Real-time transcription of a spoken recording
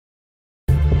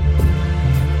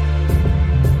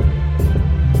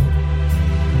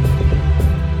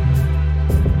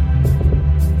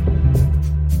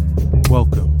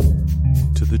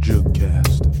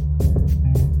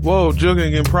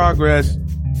jugging in progress.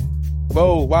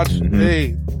 Whoa, watch.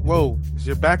 Hey, whoa. Is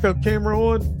your backup camera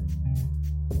on?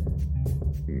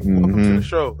 Welcome to the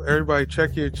show. Everybody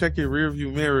check your rear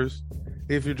view mirrors.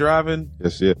 If you're driving.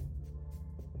 That's it.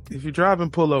 If you're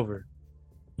driving, pull over.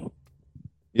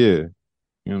 Yeah. You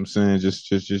know what I'm saying?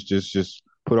 Just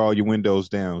put all your windows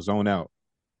down, zone out.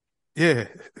 Yeah.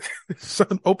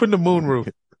 Son, open the moonroof.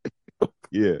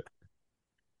 Yeah.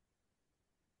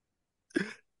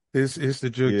 It's the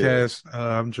Jugcast.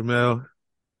 I'm Jamel.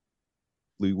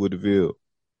 Fleetwood DeVille.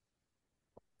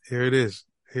 Here it is.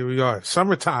 Here we are.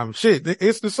 Summertime. Shit.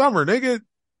 It's the summer, nigga.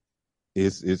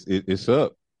 It's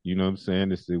up. You know what I'm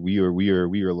saying? We are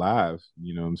live.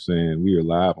 You know what I'm saying? We are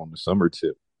live on the summer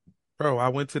tip. Bro, I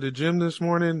went to the gym this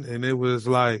morning and it was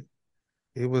like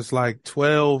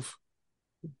 12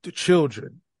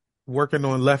 children working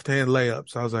on left-hand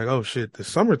layups. I was like, oh shit, the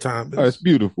summertime is. Oh, it's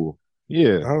beautiful.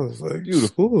 Yeah. I was like,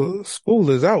 beautiful. School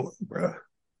is out, bro.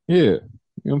 Yeah. You know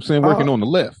what I'm saying? Working on the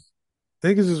left.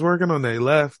 Niggas is working on their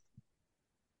left.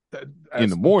 In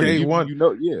the morning. You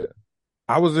know, yeah.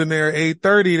 I was in there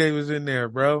 8:30. They was in there,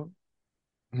 bro.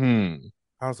 I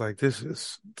was like, this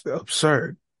is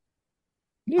absurd.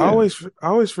 Yeah. I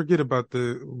always forget about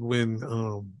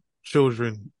when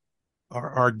children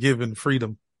are given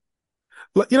freedom.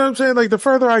 You know what I'm saying? Like the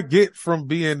further I get from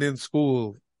being in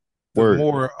school, the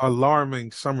more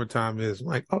alarming summertime is. I'm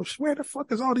like, oh, where the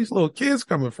fuck is all these little kids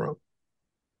coming from?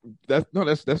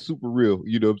 That's super real.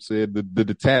 You know what I'm saying? The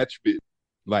detachment.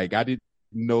 Like I didn't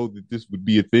know that this would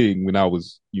be a thing when I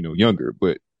was, younger,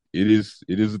 but it is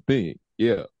a thing.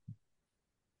 Yeah.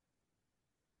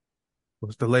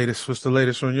 What's the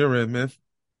latest on your end, man?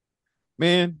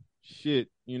 Man, shit,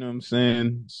 you know what I'm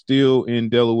saying? Still in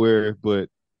Delaware, but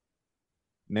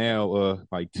now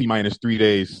like T-minus 3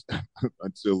 days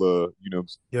until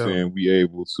saying we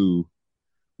able to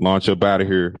launch up out of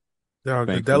here. Yo,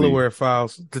 the Delaware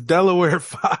Files. The Delaware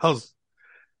Files.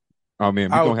 Oh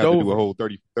man, we're gonna have to do a whole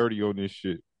 30 on this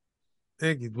shit.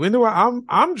 Thank you. When do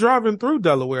I'm driving through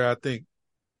Delaware, I think.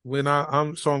 When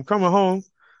I'm coming home.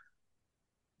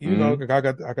 You know, I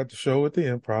got the show at the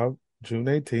Improv, June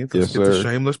 18th. Let's get the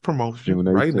shameless promotion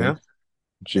right now.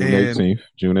 June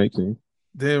 18th.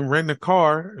 Then rent a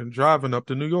car and driving up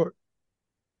to New York.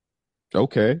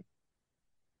 Okay.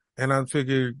 And I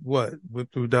figured,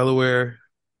 went through Delaware,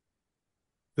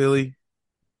 Philly,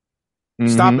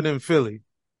 stopping in Philly.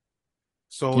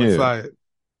 So it's like,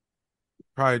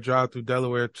 probably drive through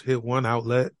Delaware, hit one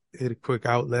outlet, hit a quick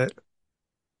outlet.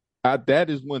 That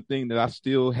is one thing that I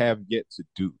still have yet to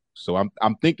do. So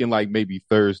I'm thinking like maybe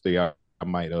Thursday I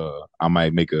might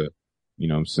make a,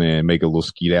 make a little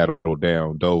skedaddle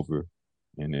down Dover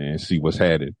and then see what's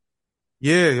happening.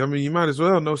 Yeah, I mean you might as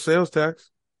well, no sales tax.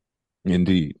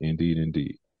 Indeed.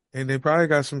 And they probably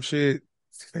got some shit.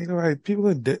 Ain't right. People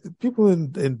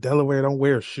in Delaware don't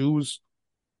wear shoes.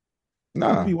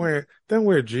 Nah, they don't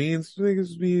wear jeans.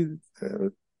 Niggas be.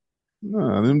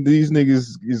 Nah, these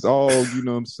niggas is all, you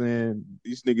know what I'm saying?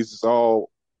 These niggas is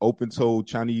all open-toed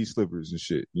Chinese slippers and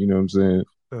shit. You know what I'm saying?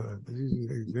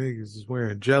 These niggas is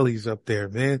wearing jellies up there,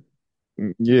 man.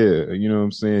 Yeah, you know what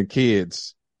I'm saying?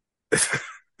 Kids.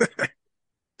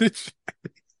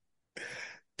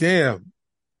 Damn.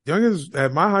 Youngins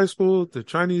at my high school, the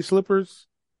Chinese slippers,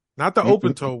 not the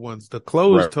open-toed ones, the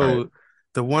closed-toed,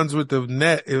 the ones with the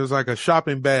net. It was like a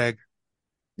shopping bag.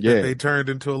 Yeah. That they turned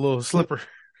into a little slipper.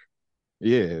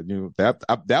 Yeah,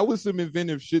 that was some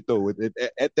inventive shit though.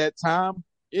 At that time,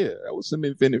 yeah, that was some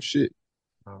inventive shit.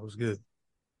 That was good.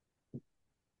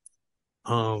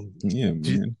 Yeah,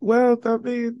 man. Well, I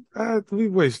mean, we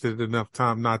wasted enough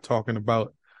time not talking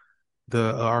about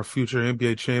our future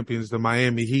NBA champions, the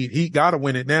Miami Heat. Heat got to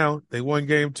win it now. They won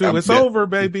game 2. It's over,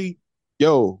 baby.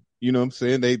 Yo, you know what I'm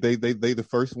saying? They the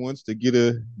first ones to get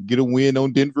a win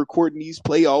on Denver court in these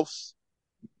playoffs.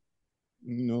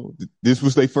 You know, this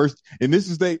was their first, and this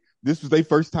was their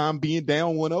first time being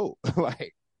down 1-0.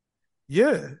 Like,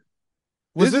 yeah,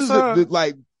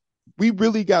 like we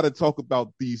really got to talk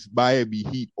about these Miami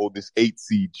Heat on this 8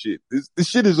 seed shit. This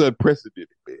shit is unprecedented,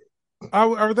 man.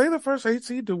 Are they the first 8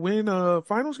 seed to win a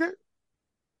finals game?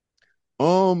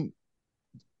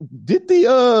 Did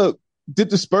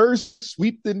the Spurs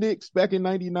sweep the Knicks back in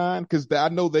 '99? Because I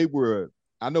know they were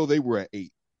at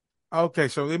 8. Okay,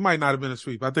 so it might not have been a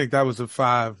sweep. I think that was a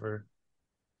 5, or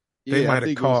they might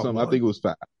have caught one. I think it was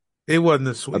 5. It wasn't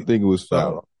a sweep. I think it was 5.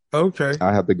 So, okay,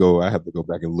 I have to go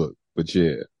back and look. But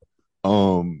yeah,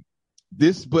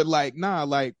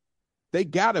 they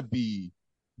gotta be.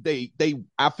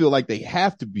 I feel like they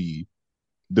have to be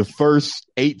the first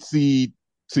 8 seed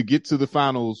to get to the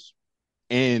finals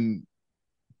and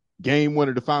game one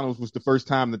of the finals was the first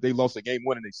time that they lost a game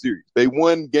one in a series. They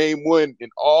won game one in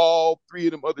all three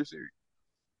of them other series.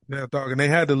 Now, dog, and they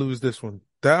had to lose this one.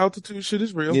 The altitude shit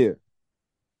is real. Yeah.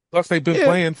 Plus, they've been Yeah.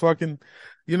 playing fucking,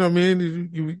 you know what I mean?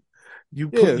 Yeah. You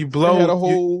They had blow, a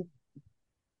whole,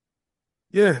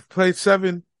 yeah, played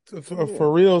seven yeah.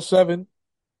 for real seven.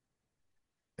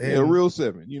 Yeah, And real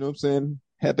seven. You know what I'm saying?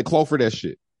 Had to claw for that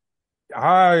shit.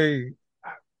 I,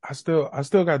 I still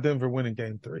got Denver winning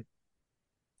game three.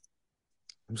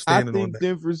 I'm I standing on think that.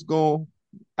 Denver's going.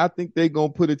 I think they're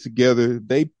gonna put it together.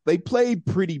 They played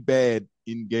pretty bad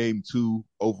in game two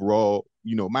overall.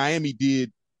 You know, Miami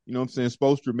did. You know what I'm saying?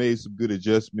 Spoelstra made some good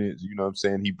adjustments. You know what I'm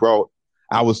saying? He brought.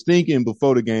 I was thinking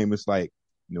before the game, it's like,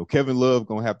 you know, Kevin Love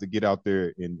gonna have to get out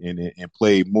there and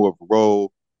play more of a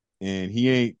role, and he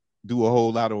ain't do a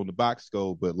whole lot on the box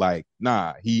score, but like,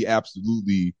 nah, he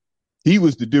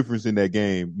was the difference in that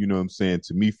game. You know what I'm saying?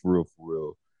 To me, for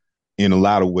real, in a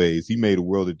lot of ways. He made a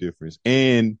world of difference.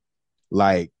 And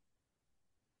like,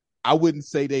 I wouldn't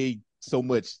say they so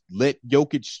much let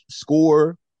Jokic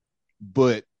score,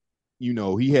 but you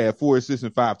know, he had 4 assists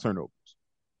and 5 turnovers.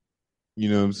 You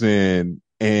know what I'm saying?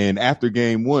 And after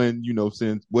game one, you know,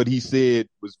 since what he said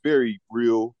was very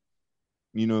real,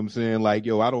 you know what I'm saying? Like,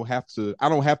 yo, I don't have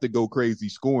to go crazy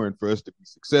scoring for us to be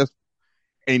successful.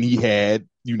 And he had,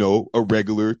 you know, a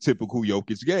regular typical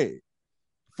Jokic game.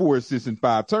 4 assists and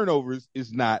 5 turnovers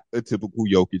is not a typical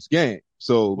Jokic game.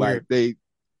 So like Weird.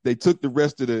 they took the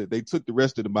rest of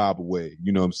the mob away.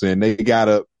 You know what I'm saying? They got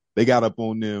up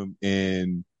on them,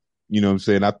 and you know what I'm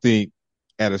saying? I think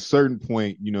at a certain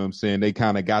point, you know what I'm saying, they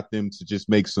kind of got them to just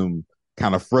make some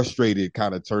kind of frustrated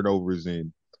kind of turnovers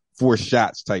and force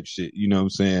shots type shit. You know what I'm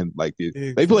saying? Like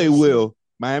they played well.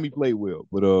 Miami played well.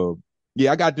 But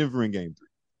yeah, I got Denver in game three.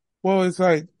 Well, it's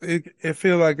like it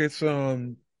feel like it's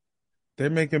they're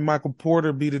making Michael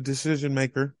Porter be the decision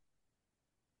maker.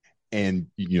 And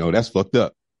you know, that's fucked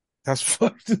up. That's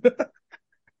fucked.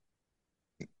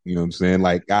 You know what I'm saying?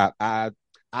 Like I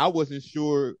wasn't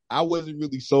sure. I wasn't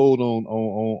really sold on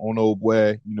old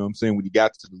boy. You know what I'm saying, when he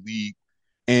got to the league,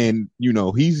 and you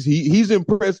know he's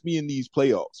impressed me in these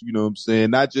playoffs. You know what I'm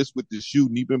saying? Not just with the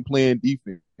shooting. He's been playing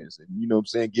defense, and you know what I'm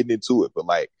saying, getting into it. But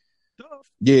like,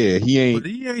 yeah, he But ain't.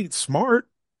 he ain't smart.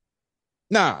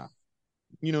 Nah.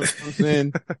 You know what I'm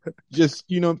saying? Just,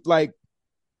 you know, like,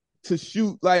 to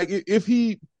shoot, like, if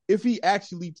he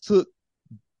actually took,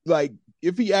 like,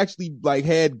 if he actually like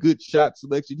had good shot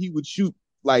selection, he would shoot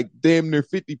like damn near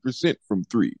 50% from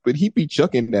three. But he be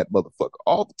chucking that motherfucker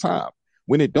all the time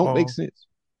when it don't make All sense.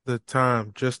 the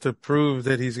time just to prove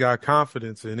that he's got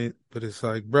confidence in it. But it's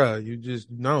like, bruh, you just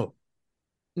know.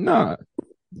 Nah.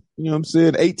 You know what I'm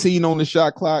saying? 18 on the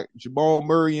shot clock. Jamal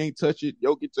Murray ain't touch it.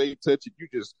 Jokic ain't touch it. You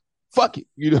just fuck it.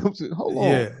 You know what I'm saying? Hold on.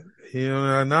 Yeah. You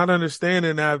know, not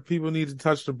understanding that people need to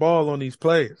touch the ball on these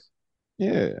plays.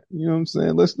 Yeah. You know what I'm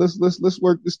saying? Let's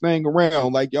work this thing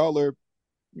around. Like, y'all are,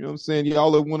 you know what I'm saying?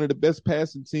 Y'all are one of the best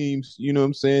passing teams, you know what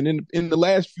I'm saying, in the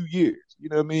last few years. You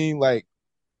know what I mean? Like,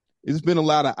 it's been a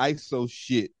lot of ISO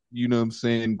shit, you know what I'm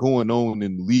saying, going on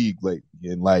in the league lately.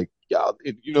 And like, y'all,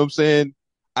 you know what I'm saying,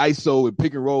 ISO and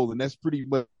pick and roll, and that's pretty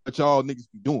much all niggas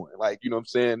be doing. Like, you know what I'm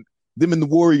saying? Them and the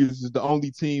Warriors is the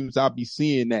only teams I'll be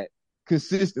seeing that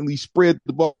consistently spread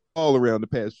the ball around the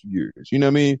past few years. You know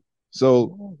what I mean?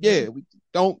 So yeah, we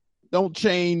don't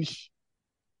change.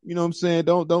 You know what I'm saying?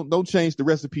 Don't change the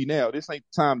recipe now. This ain't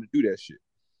the time to do that shit.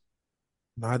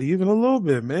 Not even a little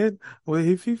bit, man. Well,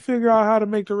 if you figure out how to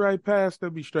make the right pass, they'll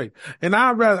be straight. And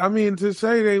I mean, to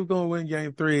say they were going to win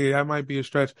game three, that might be a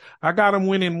stretch. I got them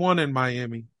winning one in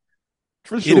Miami.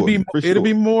 For sure, for It'll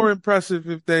be sure. more impressive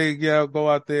if they go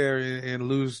out there and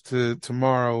lose to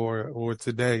tomorrow or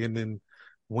today and then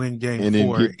win game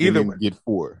four. And Either way, then get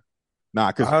four.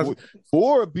 Nah, because I,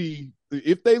 four would be,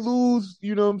 if they lose,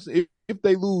 you know what I'm saying? If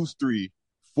they lose three,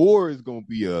 four gonna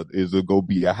be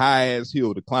a high ass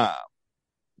hill to climb.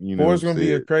 You know what four's I'm going to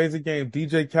be a saying? crazy game.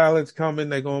 DJ Khaled's coming.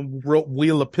 They're going to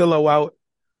wheel a pillow out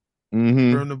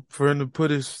Mm-hmm. for him to put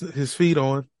his feet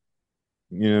on.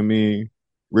 You know what I mean?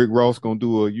 Rick Ross gonna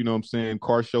do a, you know what I'm saying,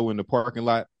 car show in the parking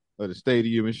lot of the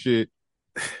stadium and shit.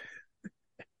 You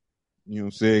know what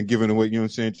I'm saying? Giving away, you know what I'm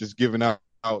saying? Just you know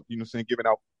what I'm saying? Giving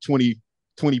out 20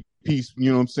 piece, you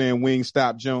know what I'm saying? Wing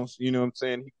stop jumps, you know what I'm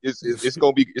saying? It's, It's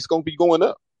gonna be going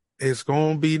up. it's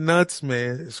going to be nuts,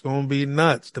 man. It's going to be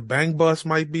nuts. The bang bus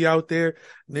might be out there.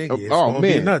 Nigga, Oh, it's oh, going to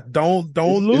be man, nuts. Don't it's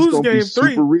lose gonna be game super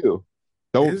three. real.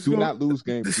 It's Do going not lose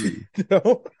game three.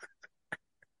 to,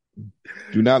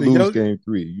 Do not the lose Yo- game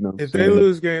three. You know what I'm if they saying?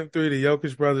 lose game three, the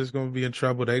Jokic brothers going to be in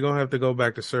trouble. They going to have to go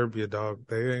back to Serbia, dog.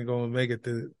 They ain't going to make it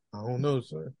to, I don't know,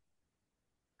 sir.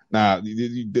 Nah,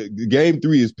 the game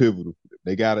three is pivotal.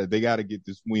 They gotta get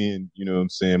this win. You know what I'm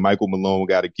saying? Michael Malone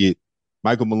got to get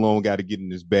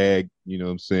in his bag. You know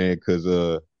what I'm saying? Because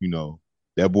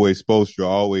that boy Spoelstra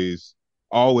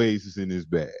always is in his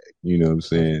bag. You know what I'm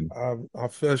saying? I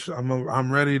feel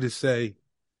I'm ready to say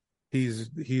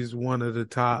he's one of the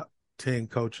top 10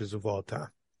 coaches of all time.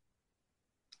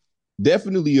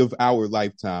 Definitely of our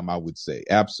lifetime, I would say.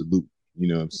 Absolutely. You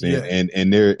know what I'm saying?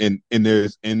 Yeah, And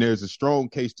there's a strong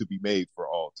case to be made for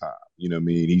all time. You know what I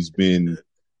mean? He's been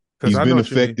because he's I know been what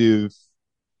you mean. effective.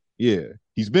 Yeah.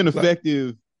 He's been Like,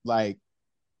 effective like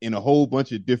in a whole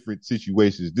bunch of different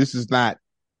situations. This is not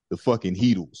the fucking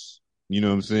Heatles. You know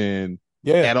what I'm saying?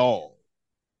 yeah, At all.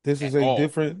 At all.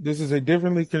 this is a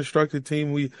differently constructed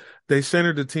team. They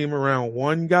centered the team around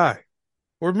one guy.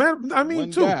 Or I mean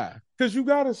One two. guy. Because you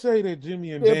gotta say that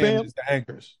Jimmy and Yeah, Bam Bam. is the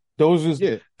anchors. Those is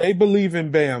Yeah. they believe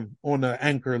in Bam on the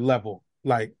anchor level.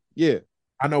 Like Yeah.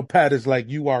 I know Pat is like,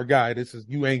 you our guy. This is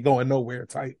you ain't going nowhere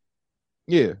type.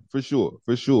 Yeah, for sure.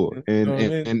 For sure. You And know what I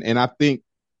and mean? and, and I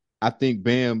think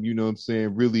Bam, you know what I'm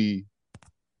saying, really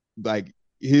like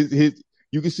his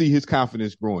you can see his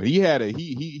confidence growing.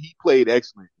 He played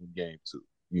excellent in game two.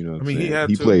 You know what I I'm mean, he saying? had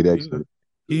He to. played excellent.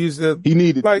 He's He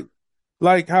needed like to.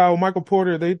 like how Michael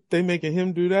Porter they making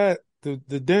him do that. Right.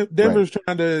 Denver's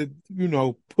trying to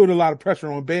put a lot of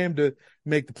pressure on Bam to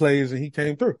make the plays, and he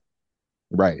came through.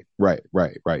 Right. Right.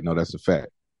 Right. Right. No, that's a fact.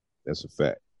 That's a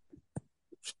fact.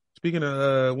 Speaking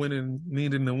of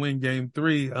needing to win game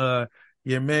three,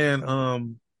 your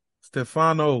man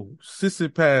Stefano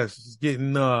Tsitsipas is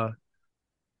getting Oh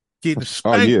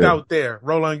spanked yeah. out there.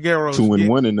 Roland Garros Two and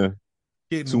one in the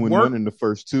getting two and one worked. in the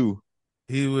first two.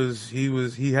 He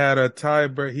had a tie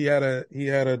break. He had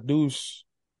a deuce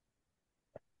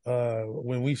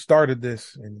when we started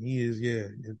this, and it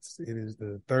is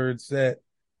the third set,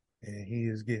 and he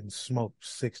is getting smoked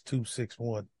 6-2,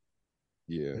 6-1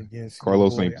 Yeah. against your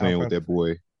Carlos boy ain't playing with Alcaraz. that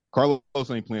boy. Carlos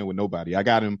ain't playing with nobody. I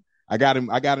got him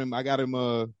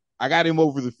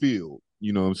over the field.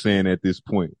 You know what I'm saying at this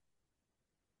point.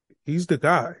 He's the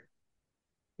guy.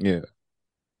 Yeah.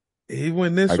 He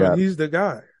win this I one. got He's the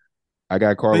guy. I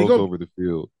got But he Carlos go. over the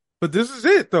field. But this is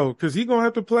it though, because he gonna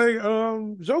have to play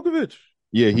Djokovic.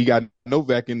 Yeah, he got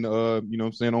Novak in you know what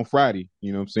I'm saying, on Friday.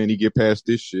 You know what I'm saying? He get past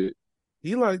this shit.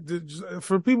 He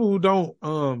for people who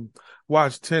don't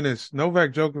watch tennis,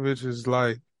 Novak Djokovic is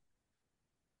like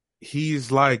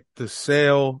he's like the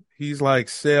Sale. He's like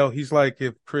Sale. He's like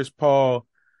if Chris Paul,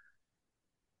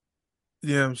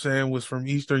 you know what I'm saying, was from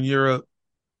Eastern Europe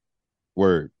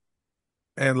Word.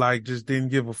 and like just didn't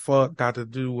give a fuck, got to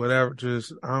do whatever.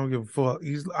 Just I don't give a fuck.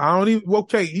 I don't even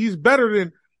okay. He's better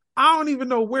than I don't even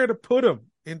know where to put him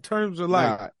in terms of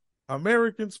like Nah,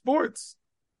 American sports.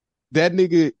 that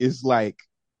nigga is like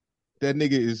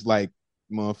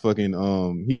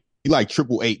motherfucking he like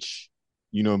Triple H.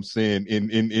 You know what I'm saying?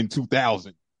 In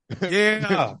 2000.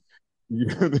 Yeah.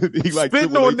 He like Spitting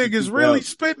Triple on H in niggas, 2000. really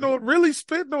spitting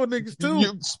on niggas too.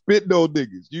 You spitting on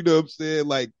niggas. You know what I'm saying?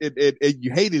 Like and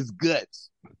you hate his guts,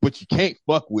 but you can't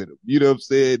fuck with him. You know what I'm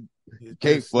saying? You can't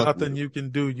There's fuck with nothing him. you can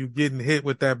do. You getting hit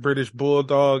with that British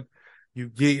bulldog, you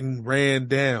getting ran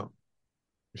down.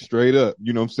 Straight up.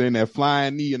 You know what I'm saying? That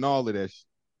flying knee and all of that shit.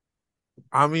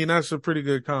 I mean, that's a pretty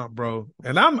good comp, bro.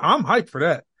 And I'm hyped for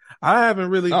that. I haven't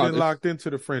really No, been that's locked into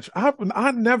the French.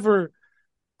 I never.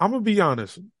 I'm gonna be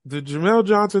honest. The Jamel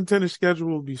Johnson tennis schedule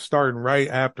will be starting right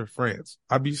after France.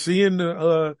 I be seeing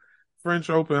the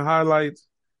French Open highlights,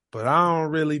 but I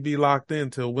don't really be locked in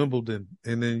till Wimbledon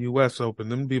and then U.S. Open.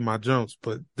 Them be my jumps.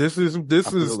 But I this feel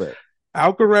is that.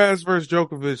 Alcaraz versus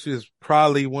Djokovic is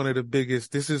probably one of the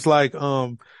biggest. This is like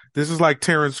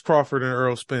Terrence Crawford and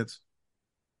Earl Spence.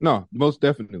 No, most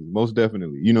definitely. Most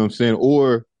definitely. You know what I'm saying?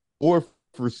 Or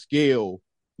for scale,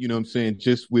 you know what I'm saying,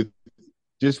 just with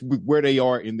where they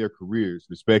are in their careers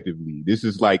respectively. True. This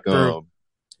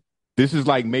is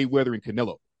like Mayweather and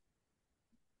Canelo.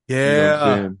 You know what I'm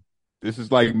Yeah. saying? This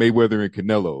is like Mayweather and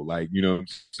Canelo. Like, you know what I'm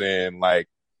saying? Like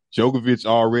Djokovic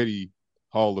already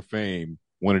Hall of Fame,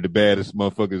 one of the baddest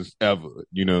motherfuckers ever.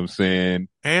 You know what I'm saying?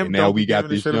 And Am now don't be we got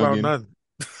giving a this shit about youngin'. nothing.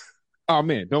 Oh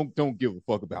man, don't give a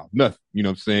fuck about nothing. You know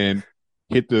what I'm saying?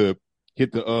 Hit the you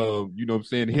know what I'm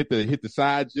saying, hit the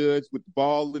side judge with the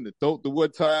ball in the throat the one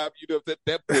time. You know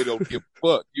that boy don't give a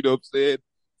fuck. You know what I'm saying?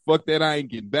 Fuck that, I ain't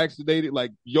getting vaccinated.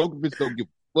 Like Djokovic don't give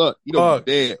a fuck. He don't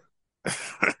give a Fuck.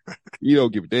 damn. He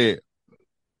don't give a damn.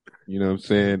 You know what I'm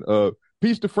saying?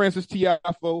 Peace to Francis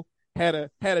Tiafo, had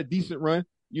a decent run.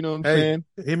 You know what I'm Hey, saying?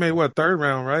 he made what, third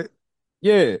round, right?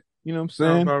 Yeah, you know what I'm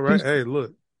Sound saying? about right. Hey,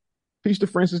 look. Peace to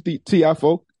Francis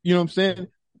Tiafo. You know what I'm saying?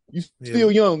 You Yeah.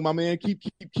 still young, my man.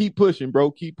 Keep pushing,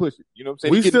 bro. Keep pushing. You know what I'm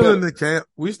saying? He We getting still in better. the camp.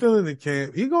 We still in the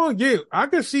camp. He gonna get. I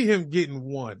could see him getting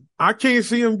one. I can't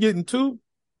see him getting two,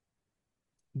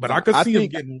 but I Nah, could see him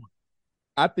getting one.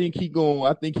 I think he gonna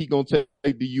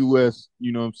take the US,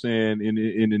 you know what I'm saying, in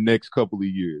the next couple of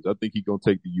years. I think he gonna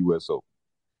take the US Open.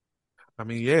 I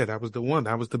mean, yeah, that was the one.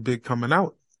 That was the big coming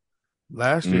out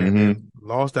last year, and then Mm-hmm.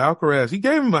 lost to Alcaraz. He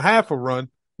gave him a half a run,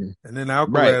 and then Right.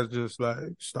 Alcaraz just like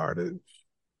started.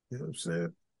 You know what I'm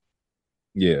saying?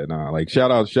 Yeah, nah, like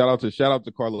shout out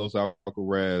to Carlos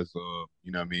Alcaraz.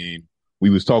 You know what I mean? We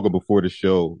was talking before the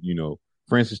show, you know,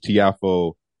 Francis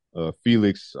Tiafoe,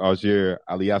 Felix Auger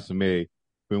Aliassime,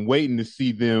 been waiting to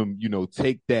see them, you know,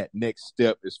 take that next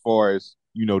step as far as,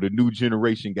 you know, the new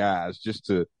generation guys just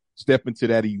to step into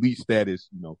that elite status,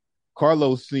 you know.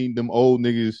 Carlos seen them old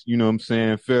niggas, you know what I'm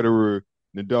saying, Federer,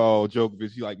 Nadal,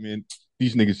 Djokovic, he like, man,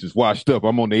 these niggas just washed up.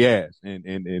 I'm on their ass.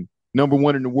 And number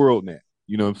one in the world now.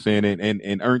 You know what I'm saying?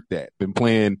 And earned that.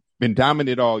 Been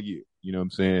dominant all year. You know what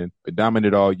I'm saying? Been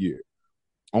dominant all year.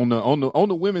 On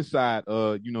the women's side,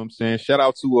 you know what I'm saying? Shout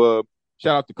out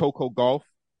to Coco Golf.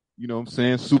 You know what I'm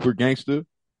saying? Super gangster.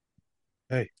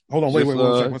 Hey, hold on, Just wait,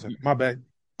 one second. My bad.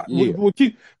 yeah, We'll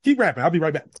keep rapping. I'll be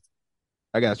right back.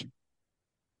 I got you.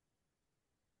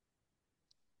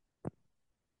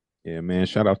 Yeah, man.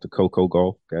 Shout out to Coco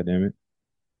Golf. God damn it.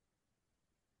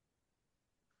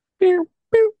 Pew,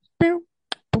 pew, pew,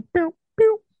 pew, pew,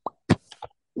 pew.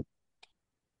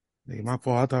 Nigga, my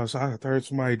fault. I heard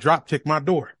somebody drop kick my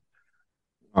door.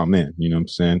 Oh man, you know what I'm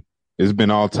saying? It's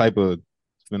been all type of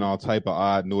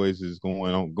odd noises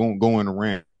going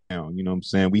around. You know what I'm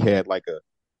saying? We had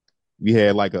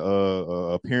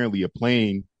apparently a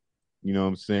plane, you know what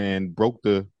I'm saying,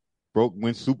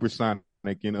 went supersonic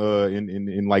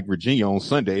in like Virginia on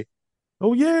Sunday.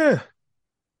 Oh yeah,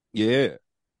 Yeah.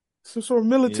 some sort of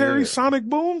military Yeah. sonic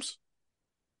booms.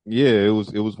 Yeah, it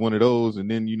was one of those. And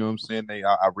then, you know what I'm saying,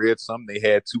 I read something, they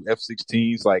had two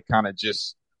F-16s like kind of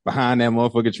just behind that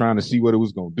motherfucker trying to see what it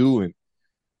was gonna do. And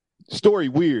story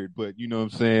weird, but you know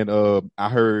what I'm saying? I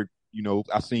heard, you know,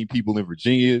 I seen people in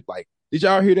Virginia like, did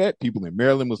y'all hear that? People in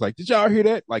Maryland was like, did y'all hear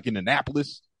that? Like in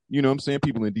Annapolis, you know what I'm saying?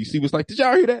 People in DC was like, did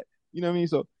y'all hear that? You know what I mean?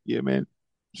 So yeah, man,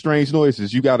 strange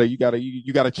noises. You gotta check those.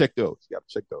 You gotta check those. You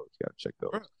gotta check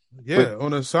those. But Yeah,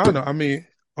 on a side note, I mean,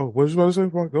 oh, what was you about to say?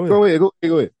 Go ahead. go ahead,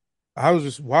 go ahead. I was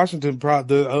just Washington.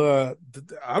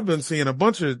 I've been seeing a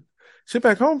bunch of shit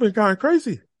back home. Been kind of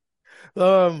crazy.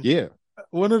 Um, Yeah.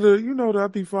 one of the, I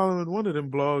be following one of them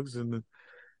blogs, and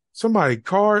somebody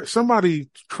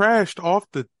crashed off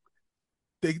the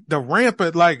ramp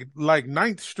at like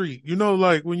Ninth Street. You know,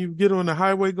 like when you get on the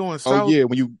highway going Oh south, yeah,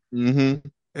 when you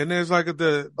and there's like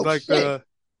oh shit.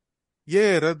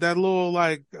 yeah, that little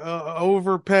like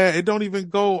overpass. It don't even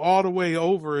go all the way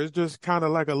over. It's just kind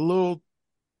of like a little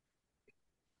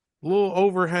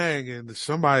overhang, and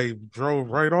somebody drove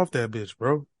right off that bitch,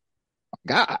 bro.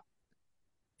 God.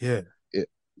 Yeah. It,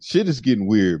 shit is getting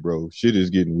weird, bro. Shit is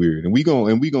getting weird. And we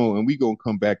gonna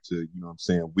come back to, you know what I'm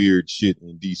saying, weird shit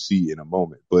in DC in a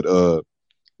moment. But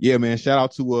yeah, man, shout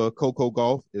out to Coco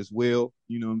Golf as well.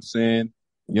 You know what I'm saying?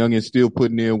 Young and still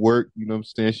putting in work. You know what I'm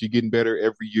saying? She getting better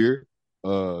every year.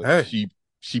 Uh, Hey. she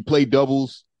she played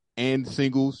doubles and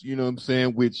singles. You know what I'm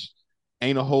saying? Which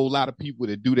ain't a whole lot of people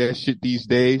that do that shit these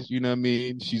days. You know what I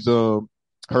mean? She's her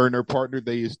and her partner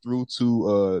they through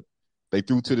to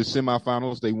the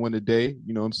semifinals. They won today.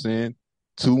 You know what I'm saying?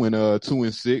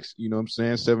 2-6. You know what I'm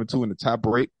saying? 7-2 in the tie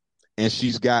break. And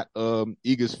she's got Iga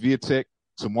Swiatek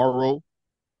tomorrow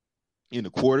in the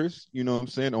quarters, you know what I'm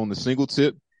saying, on the single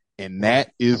tip. And Wow.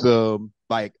 that is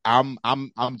like I'm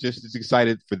just as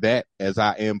excited for that as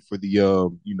I am for the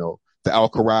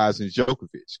Alcaraz and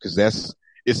Djokovic, because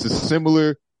it's a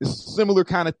similar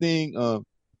kind of thing. Iga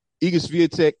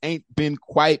Swiatek ain't been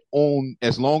quite on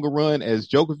as long a run as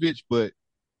Djokovic, but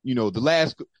you know,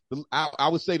 I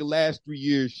would say the last 3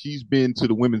 years she's been to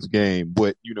the women's game,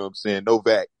 but you know what I'm saying,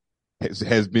 Novak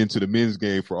has been to the men's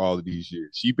game for all of these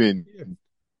years. She been Yeah.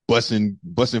 busting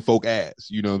folk ass.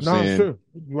 You know what I'm No, it's saying? true.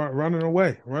 Running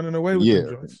away with Yeah, them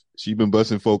joints. she been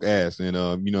busting folk ass, and you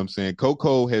know what I'm saying.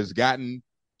 Coco has gotten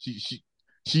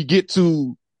she get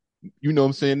to, you know what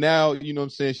I'm saying, now. You know what I'm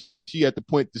saying. She at the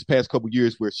point this past couple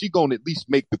years where she gonna at least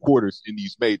make the quarters in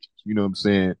these majors. You know what I'm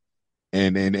saying.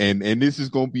 And this is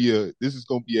gonna be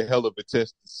a hell of a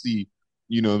test to see.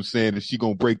 You know what I'm saying, if she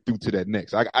gonna break through to that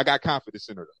next. I got confidence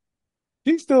in her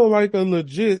though. She's still like a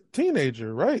legit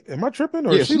teenager, right? Am I tripping?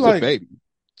 Or is Yeah, she's a baby.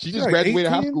 She she just like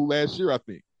graduated high 18? school last year, I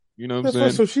think. You know what I'm That's right.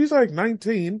 saying? So she's like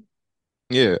 19.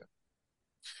 Yeah.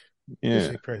 This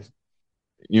Yeah. shit crazy.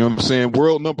 You know what I'm saying?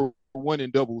 World number one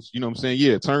in doubles. You know what I'm saying?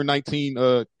 Yeah, turned 19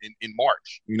 in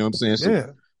March. You know what I'm saying? So Yeah.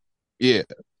 yeah,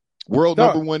 world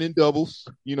number Dog, one in doubles.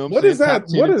 You know what I'm what is saying? Top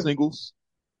that? 10 in singles.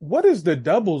 What is the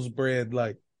doubles brand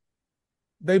like?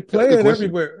 They That's a play good it question.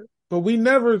 everywhere,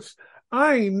 but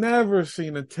I ain't never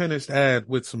seen a tennis ad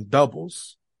with some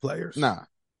doubles players. Nah,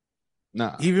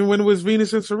 nah. Even when it was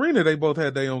Venus and Serena, they both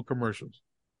had their own commercials.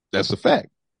 That's a fact.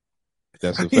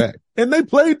 That's a fact. And they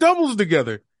played doubles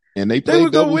together. And they They play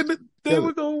would go doubles win they together.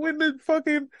 would go win the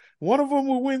fucking one of them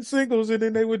would win singles and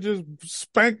then they would just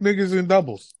spank niggas in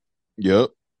doubles. Yep.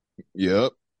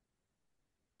 Yep.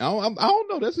 I don't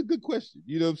know. That's a good question.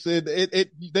 You know what I'm saying?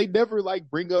 They never like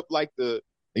bring up like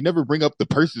they never bring up the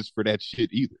purses for that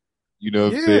shit either. You know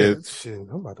what I'm Yeah, saying? shit. I'm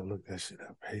about to look that shit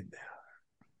up right now.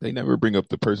 They never bring up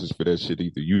the purses for that shit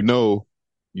either. If you know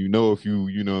what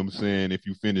I'm saying, if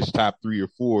you finish top 3 or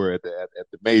 4 at the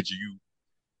major,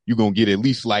 you gonna get at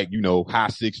least like, high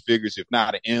 6 figures, if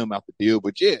not an M out the deal.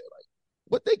 But yeah, like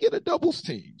what they get a doubles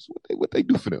teams, what they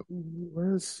do for them.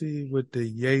 Let's see what the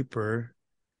Yaper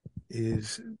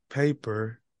is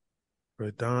paper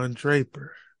for Don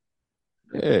Draper.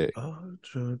 Yeah.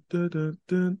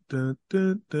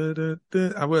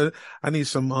 I need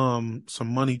some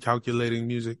money calculating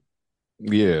music.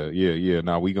 Yeah.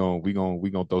 Now we gonna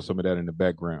throw some of that in the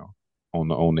background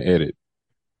on the edit.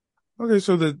 Okay,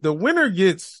 so the winner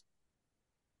gets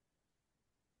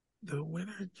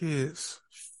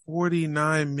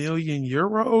 49 million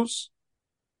euros.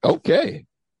 Okay.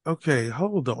 Okay,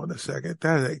 hold on a second.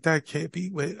 That can't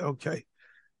be. Wait, okay.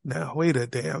 Now wait a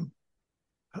damn.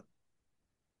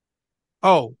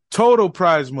 Oh, total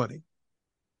prize money.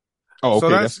 Oh, So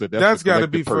okay. That's the that's got to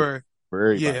be collective purse for for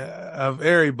everybody. yeah of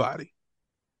everybody.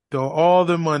 Though all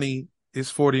the money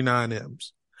is 49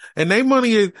 M's, and they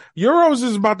money is euros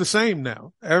is about the same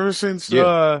now. Ever since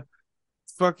Yeah.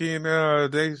 fucking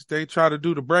they try to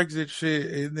do the Brexit shit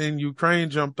and then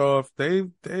Ukraine jumped off. The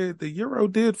euro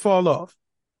did fall off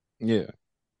Yeah.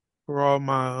 for all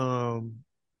my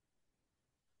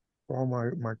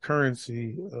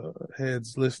currency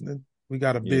heads listening. We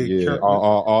got a Yeah. big Yeah.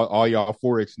 All y'all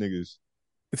Forex niggas.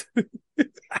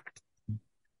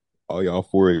 All y'all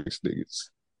Forex niggas.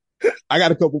 I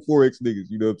got a couple Forex niggas,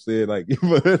 you know what I'm saying? Like,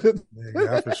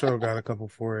 Yeah, I for sure got a couple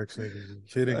Forex niggas. You I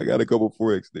kidding? got a couple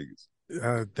Forex niggas.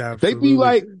 They be Absolutely.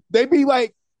 like, they be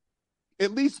like,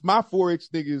 at least my Forex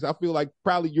niggas, I feel like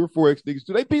probably your Forex niggas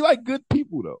too. They be like good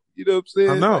people though. You know what I'm I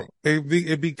saying? know Like,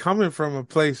 it be coming from a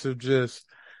place of just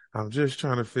I'm just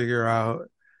trying to figure out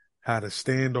how to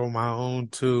stand on my own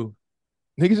too.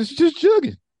 niggas is just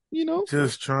jugging, like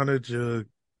Just trying to jug.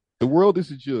 the world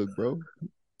is a jug, bro.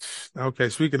 Okay,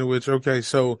 speaking of which, okay,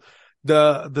 so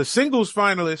the singles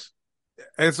finalists,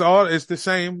 it's the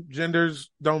same. Genders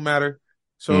don't matter.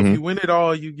 So if Mm-hmm. you win it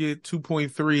all, you get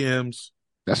 2.3 M's.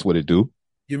 That's what it do.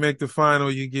 You make the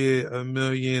final, you get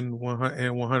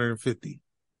 1,150.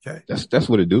 Okay. That's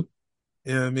what it do.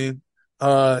 You know what I mean?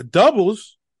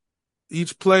 Doubles,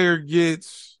 each player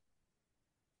gets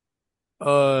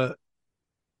uh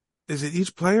is it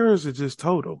each player or is it just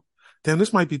total? Damn,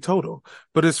 this might be total,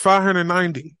 but it's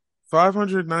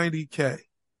 590K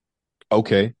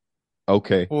Okay.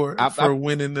 Okay. for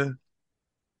winning the.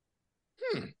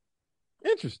 Hmm,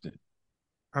 interesting.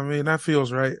 I mean, that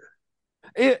feels right.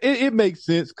 It makes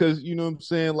sense because you know what I'm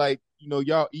saying. Like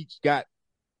y'all each got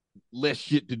less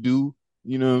shit to do.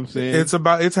 You know what I'm saying?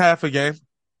 It's half a game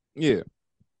Yeah,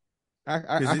 I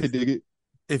because could dig it.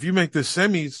 if you make the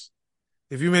semis,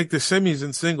 if you make the semis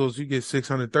in singles, you get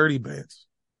 630 bands.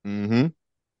 Mm-hmm.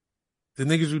 The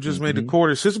niggas who just made the Mm-hmm.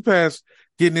 quarter, Sissipas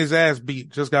getting his ass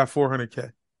beat, just got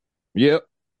 400K. Yep.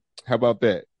 How about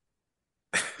that?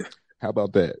 How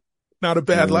about that? Not a You know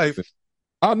bad what I'm life. saying?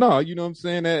 Oh no, you know what I'm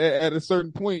saying? At a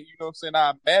certain point, you know what I'm saying?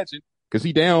 I imagine because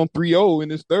he down 3-0 in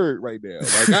his third right now.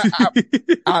 Like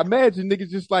I imagine niggas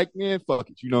just like, man, fuck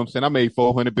it. You know what I'm saying? I made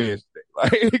 400 bands today.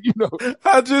 Like,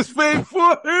 I just paid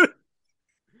for it.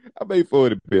 I made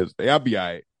 400 bands today. I'll be all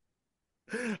right.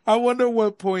 I wonder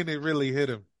what point it really hit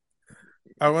him.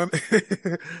 I want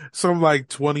some like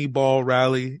 20 ball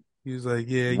rally. He's like,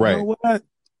 yeah, you know Right. what?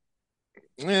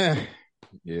 Yeah.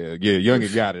 Yeah. Younger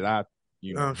got it. I'm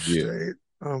Yeah. straight.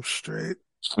 I'm straight.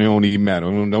 It don't even matter.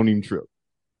 Don't even trip.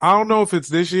 I don't know if it's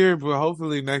this year, but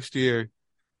hopefully next year,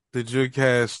 the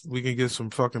Jugcast, we can get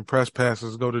some fucking press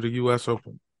passes, go to the US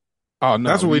Open. Oh no,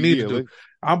 That's what we need to do.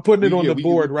 I'm putting it on the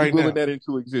board we right willing now. that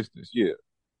into existence. Yeah.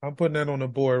 I'm putting that on the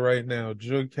board right now.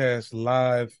 Jugcast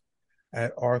live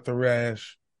at Arthur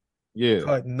Ashe, Yeah.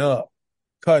 cutting up,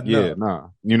 cutting Yeah, up. nah.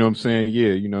 You know what I'm saying? Yeah,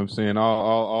 you know what I'm saying?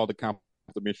 All the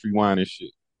complimentary wine and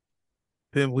shit.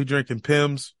 We drinking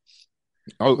Pims.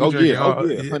 Oh, We oh yeah, drinking oh all.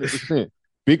 yeah, Yeah. 100%.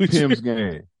 Big Pim's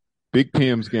game. Big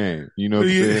Pim's game. You know what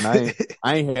I'm Yeah. saying?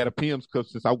 I ain't had a Pim's cup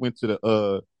since I went to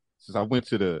the since I went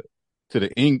to the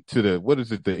what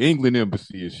is it, the England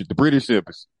embassy and shit, the British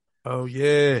embassy. Oh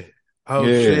yeah. Oh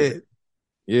Yeah, shit.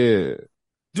 yeah.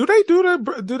 Do they do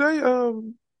that? Do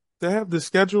they have the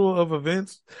schedule of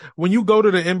events? When you go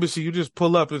to the embassy, you just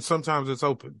pull up and sometimes it's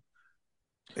open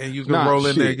and you can Nah, roll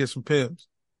in there and shit. get some pims.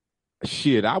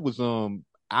 Shit.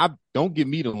 I don't get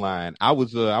me the line. I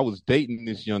was dating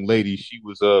this young lady. She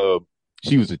was a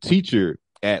teacher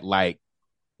at like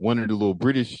one of the little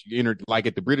like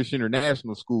at the British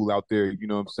International School out there, you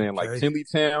know what I'm saying? Like Okay. Tinley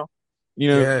Town. You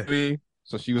know what Yeah. I mean?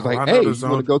 So she was Oh, like, I know "Hey, the you want to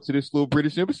zone. go to this little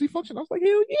British embassy function?" I was like,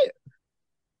 "Hell yeah!"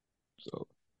 So,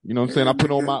 you know what I'm saying? Yeah, I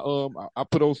put on nigga. my I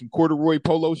put on some corduroy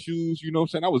polo shoes. You know what I'm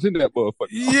saying? I was in that motherfucker.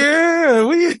 Yeah,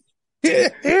 we.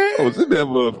 I was in that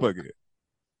motherfucker.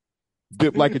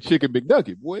 Dipped like a chicken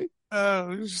McNugget, boy.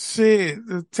 Oh shit,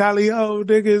 the tally ho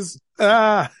niggas.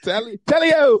 Ah, Tally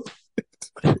yo,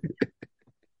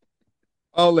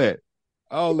 all that,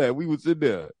 all that. We was in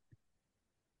there.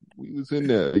 We was in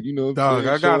there. You know what I'm dog, saying?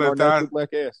 I got Showing to our natural die.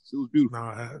 black asses. It was beautiful.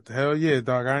 No, hell yeah,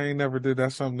 dog. I ain't never did.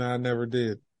 That's something that I never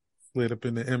did. Slid up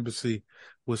in the embassy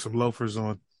with some loafers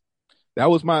on. That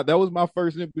was my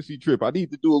first embassy trip. I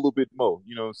need to do a little bit more.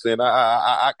 You know what I'm saying?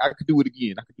 I could do it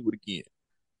again. I could do it again.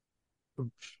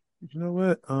 You know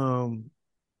what?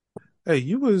 Hey,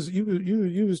 you was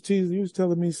teasing. You was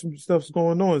telling me some stuff's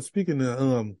going on. Speaking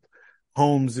of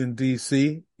homes in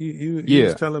DC, you was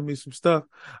Yeah, telling me some stuff.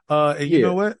 And you yeah.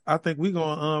 know what? I think we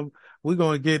gonna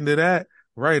get into that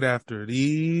right after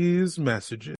these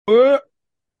messages. All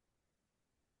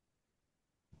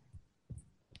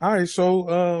right,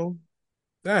 so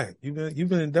dang, you've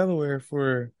been in Delaware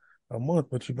for a month,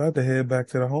 but you're about to head back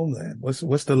to the homeland.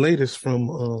 What's the latest from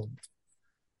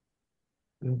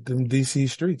them DC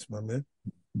streets, my man?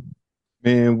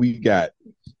 Man, we got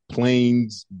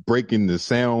planes breaking the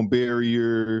sound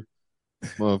barrier.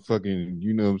 Motherfucking,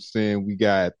 you know what I'm saying? We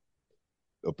got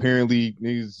apparently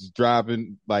niggas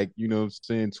driving like, you know what I'm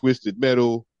saying, twisted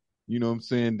metal, you know what I'm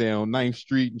saying, down Ninth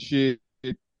Street and shit.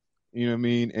 You know what I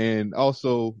mean? And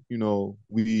also,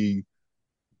 the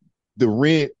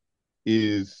rent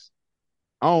is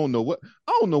I don't know what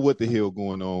the hell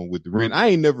going on with the rent. I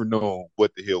ain't never known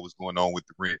what the hell was going on with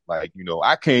the rent. Like,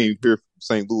 I came here from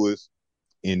St. Louis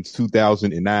in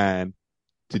 2009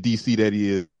 to DC, that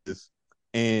is,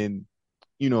 and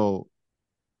you know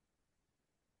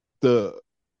the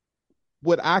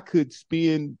what I could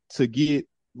spend to get,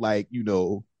 like,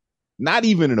 not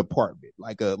even an apartment,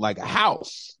 like a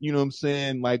house, you know what I'm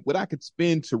saying? Like what I could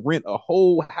spend to rent a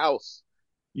whole house,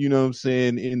 you know what I'm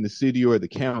saying, in the city or the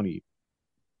county.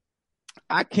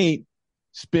 I can't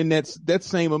spend that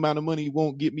same amount of money.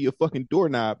 Won't get me a fucking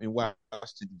doorknob in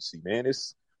Washington D.C. Man,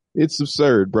 it's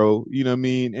absurd, bro. You know what I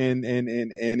mean? And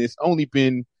it's only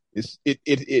been it's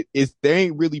there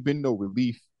ain't really been no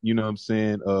relief. You know what I'm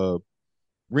saying?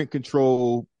 Rent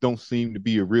control don't seem to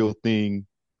be a real thing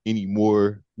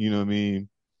anymore. You know what I mean?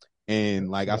 And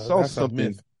like I saw That's a something,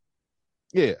 myth.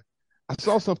 yeah, I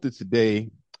saw something today.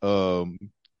 Um,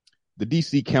 the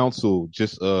DC Council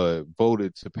just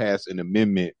voted to pass an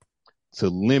amendment to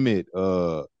limit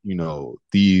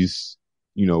these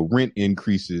rent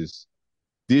increases.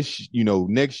 This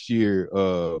next year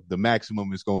the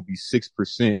maximum is going to be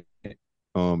 6%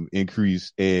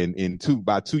 increase, and in two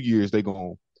by 2 years they're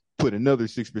going to put another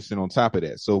 6% on top of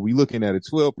that. So we looking at a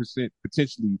 12%,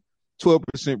 potentially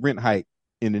 12% rent hike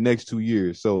in the next 2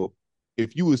 years. So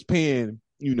if you was paying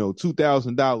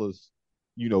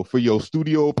 $2,000 for your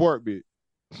studio apartment,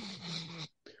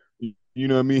 you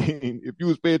know what I mean? If you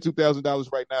was paying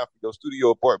 $2,000 right now for your studio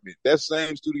apartment, that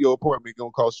same studio apartment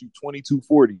gonna cost you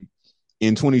 $2,240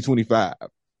 in 2025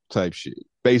 type shit,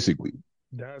 basically.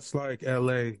 That's like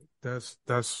LA. That's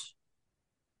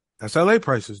LA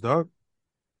prices, dog.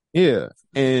 Yeah,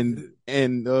 and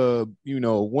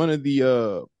one of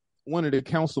the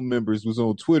council members was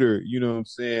on Twitter, you know what I'm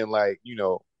saying, like,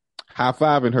 high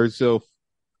fiving herself,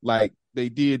 like they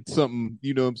did something,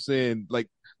 you know what I'm saying, like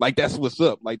that's what's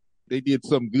up, like they did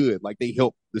something good, like they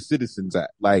helped the citizens out,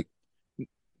 like,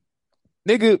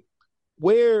 nigga,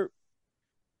 where,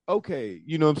 okay,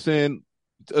 you know what I'm saying,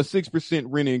 a 6%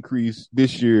 rent increase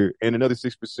this year and another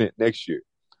 6% next year.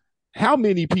 How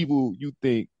many people you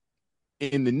think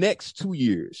in the next 2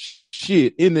 years,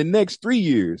 shit, in the next 3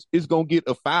 years, is gonna get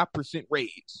a 5%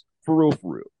 raise? For real,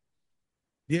 for real.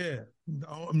 Yeah,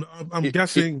 I'm It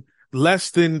guessing less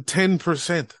than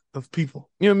 10% of people.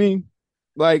 you know what I mean?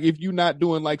 Like if you're not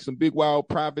doing like some big wild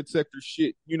private sector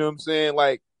shit, you know what I'm saying?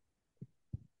 Like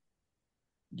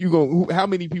how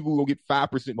many people gonna get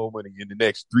 5% more money in the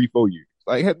next 3, 4 years?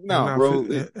 Like, heck, And no, I bro.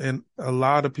 feel, and a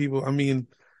lot of people, I mean,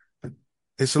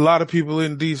 it's a lot of people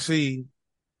in DC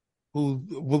who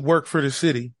would work for the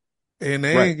city and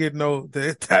they Right. ain't get no,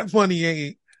 that money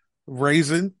ain't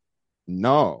raising.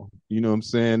 No, you know what I'm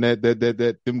saying?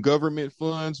 That them government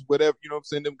funds, whatever, you know what I'm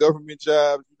saying, them government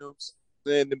jobs, you know what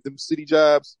I'm saying, them city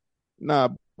jobs. Nah,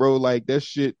 bro, like that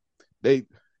shit, they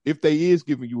if they is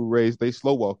giving you a raise, they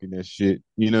slow walking that shit.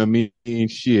 You know what I mean?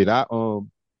 Shit.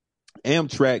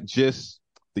 Amtrak just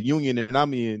the union that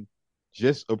I'm in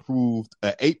just approved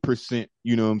a 8%,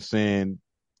 you know what I'm saying,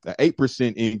 a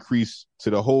 8% increase to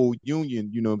the whole union,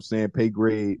 you know what I'm saying, pay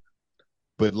grade,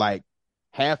 but like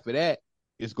half of that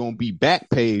is going to be back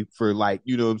pay for, like,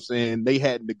 you know what I'm saying, they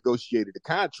hadn't negotiated a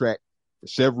contract for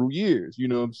several years, you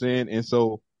know what I'm saying, and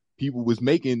so people was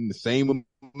making the same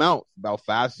amount about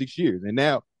 5 6 years, and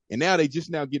now they just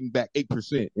now getting back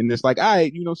 8%, and it's like, all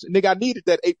right, you know, nigga, I needed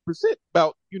that 8%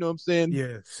 about, you know what I'm saying,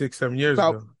 Yeah, 6 7 years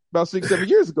about ago. about 6 7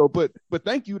 years ago, but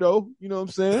thank you though, you know what I'm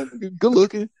saying, good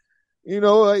looking, you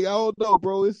know, like, I don't know,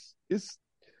 bro, it's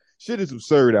shit is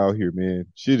absurd out here, man. And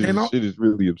Shit is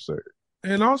really absurd.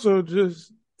 and also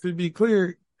just to be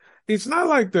clear, it's not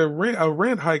like a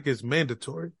rent hike is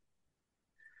mandatory.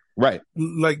 Right.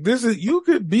 Like this is you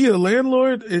could be a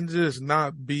landlord and just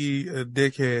not be a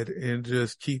dickhead and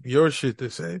just keep your shit the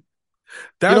same. You know what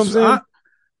That's I'm I saying?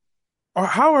 or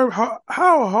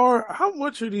how hard how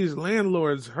much are these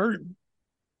landlords hurting?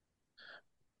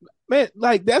 Man,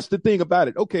 like that's the thing about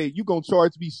it. Okay, you gonna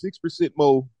charge me 6%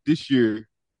 more this year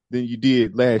than you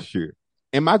did last year.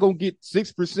 Am I gonna get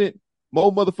 6%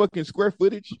 more motherfucking square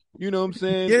footage? You know what I'm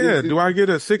saying? Yeah, do I get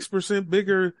a 6%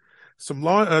 bigger some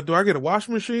lawn? Do I get a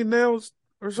washing machine nails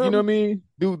or You know what I something? mean?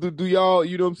 Do y'all,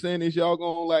 you know what I'm saying? Is y'all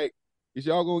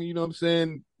gonna, you know what I'm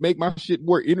saying, make my shit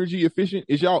more energy efficient?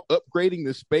 Is y'all upgrading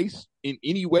the space in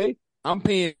any way? I'm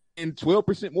paying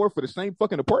 12% more for the same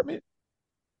fucking apartment.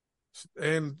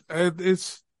 And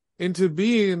it's and to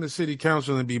be in the city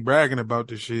council and be bragging about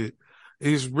this shit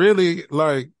is really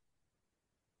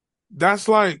that's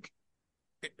like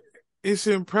it's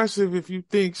impressive if you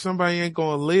think somebody ain't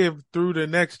gonna live through the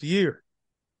next year.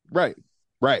 Right.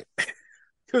 Right.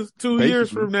 Because 2 years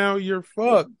Basically. from now you're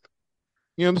fucked.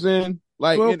 You know what I'm saying?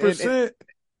 Like, and 12%.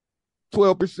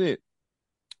 12%.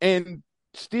 And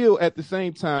still at the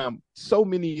same time, so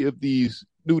many of these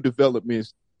new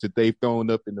developments that they've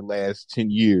thrown up in the last 10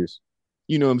 years,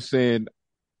 you know what I'm saying?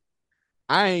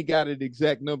 I ain't got an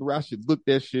exact number. I should look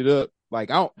that shit up. Like,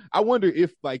 I wonder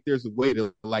if like there's a way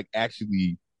to like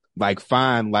actually like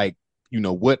find like, you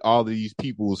know, what all of these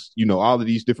people's, you know, all of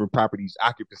these different properties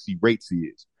occupancy rates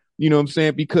is. You know what I'm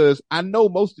saying? Because I know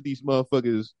most of these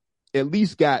motherfuckers at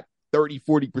least got 30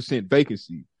 40%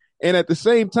 vacancy. And at the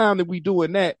same time that we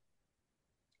doing that,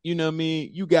 you know what I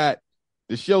mean? You got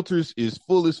the shelters is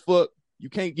full as fuck. You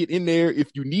can't get in there if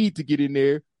you need to get in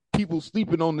there. People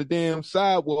sleeping on the damn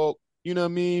sidewalk, you know what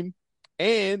I mean?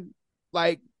 And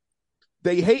like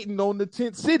they hating on the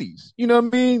tent cities. You know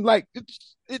what I mean? Like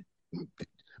it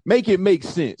make it make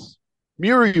sense.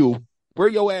 Muriel, where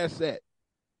your ass at?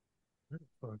 Where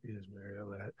the fuck is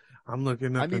Mariel at? I'm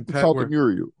looking I up in need to talk to Petworth.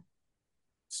 Muriel.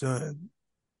 Son,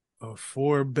 a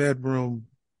 4 bedroom,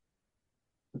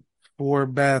 4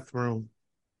 bathroom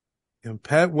in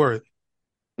Petworth.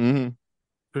 Mm-hmm.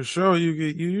 For sure, you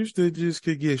used to just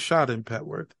could get shot in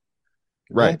Petworth.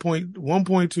 Right.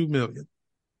 1.2 million.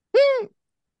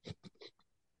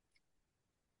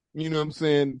 You know what I'm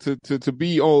saying? To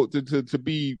be on to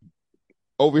be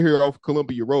over here off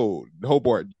Columbia Road,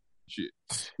 Hobart shit.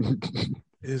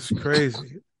 It's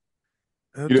crazy.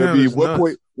 That You know what I town mean? is One nuts.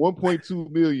 point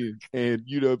 1.2 million, and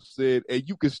you know what I'm saying, and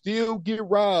you can still get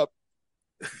robbed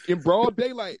in broad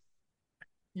daylight.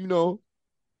 You know,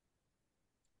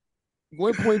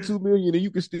 1.2 million, and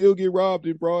you can still get robbed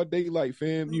in broad daylight,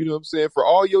 fam. You know what I'm saying? For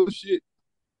all your shit,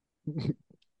 get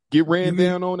You ran get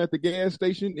down on at the gas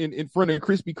station in front of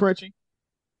Crispy Crunchy.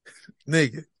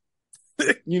 nigga.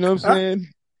 You know what I'm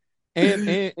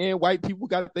saying? And white people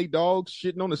got their dogs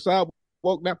shitting on the sidewalk,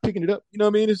 not picking it up. You know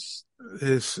what I mean? It's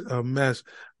It's a mess,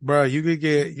 bro. You could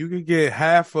get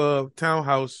half a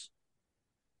townhouse.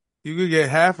 You could get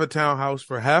half a townhouse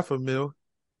for half a mil.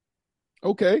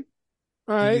 okay.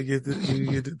 All right. You could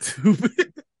get the two.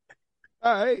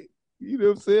 All right. You know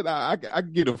what I'm saying? I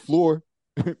can get a floor.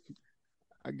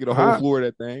 I get a whole I floor of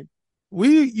that thing.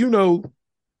 we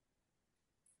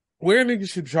where niggas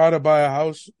should try to buy a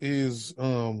house is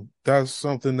that's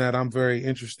something that I'm very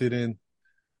interested in.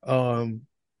 Um,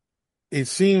 it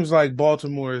seems like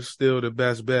Baltimore is still the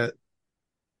best bet.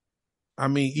 I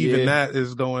mean, even Yeah. that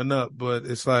is going up, but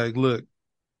it's like, look,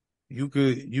 you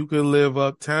could live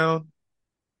uptown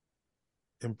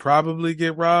and probably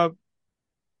get robbed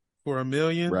for 1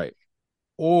 million, Right.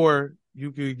 or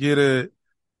you could get a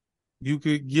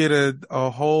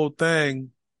whole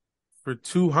thing for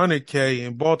 200K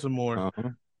in Baltimore Uh-huh.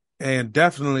 and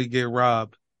definitely get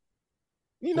robbed.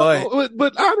 You know, But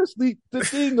but honestly, the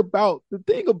thing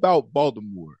about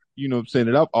Baltimore, you know what I'm saying,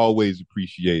 that I've always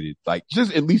appreciated, like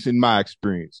just at least in my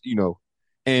experience,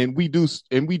 and we do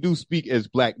speak as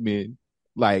black men.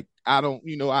 Like I don't,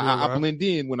 real I life, blend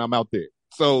in when I'm out there.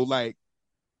 So like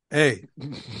hey,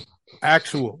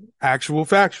 actual,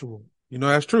 factual.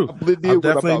 That's true. I blend I've in when I'm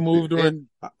definitely out there. moved around. And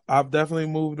I've definitely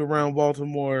moved around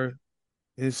Baltimore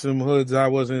in some hoods I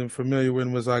wasn't familiar with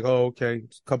and was like, oh, okay,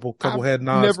 couple I've head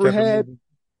nods, never kept it had moving.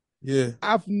 Yeah,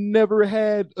 I've never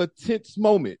had a tense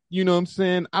moment. You know what I'm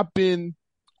saying? I've been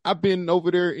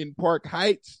over there in Park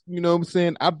Heights, you know what I'm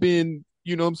saying? I've been,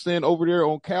 over there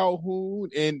on Calhoun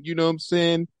and you know what I'm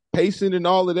saying, Payson and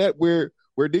all of that where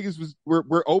niggas was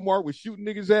where Omar was shooting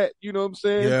niggas at, you know what I'm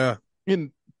saying? yeah,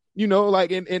 And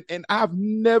like and I've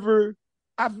never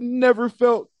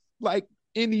felt like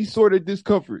any sort of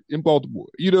discomfort in Baltimore.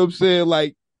 You know what I'm saying?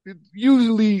 Like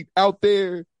usually out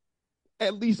there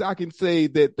at least I can say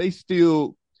that they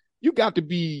still you got to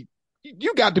be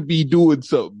you got to be doing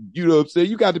something. You know what I'm saying?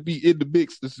 You got to be in the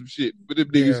mix of some shit for them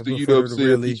yeah. niggas to, you know what I'm Prefer to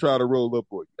saying, be really. trying to roll up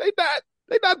on you.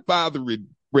 They not bothering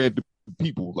random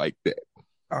people like that.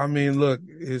 I mean, look,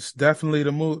 it's definitely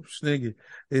the move, nigga.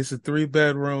 It's a 3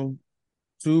 bedroom,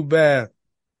 2 bath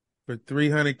for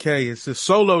 300K. It's a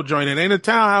solo joint. It ain't a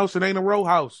townhouse. It ain't a row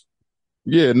house.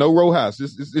 Yeah, no row house.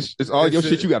 It's all your It's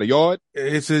shit. a, You got a yard.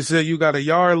 you got a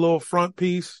yard, little front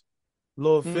piece,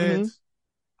 little Mm-hmm. fence,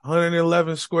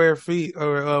 111 square feet,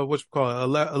 or what you call it,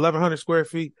 1,100 square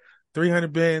feet,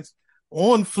 300 bands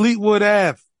on Fleetwood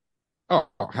Ave. Oh,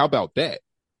 how about that?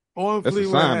 On That's a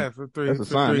Fleetwood sign. Ave for That's three a for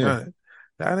sign there. 300.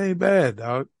 That ain't bad,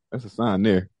 dog. That's a sign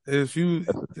there. If you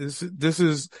That's a,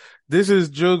 this is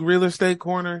Jug Real Estate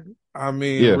Corner. I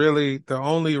mean, yeah, really, the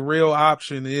only real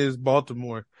option is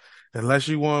Baltimore, unless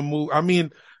you want to move. I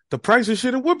mean, the price of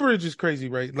shit in Woodbridge is crazy,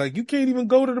 right? Like you can't even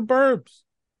go to the burbs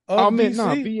oh of man,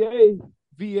 nah, DC.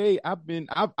 VA.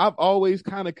 I've always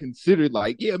kind of considered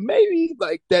like, yeah, maybe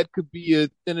like that could be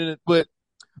but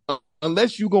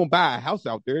unless you gonna buy a house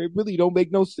out there, it really don't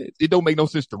make no sense. It don't make no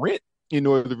sense to rent in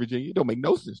Northern Virginia. It don't make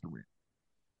no sense to rent.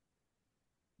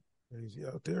 Crazy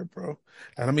out there, bro.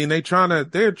 And I mean, they're trying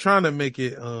to make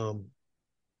it so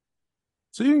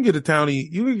you can get a townie,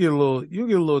 you can get a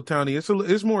little townie.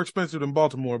 It's more expensive than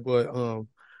Baltimore, but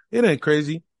it ain't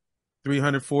crazy.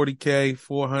 340K,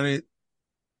 400, Yeah, not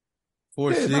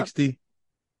 460.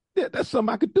 yeah, that's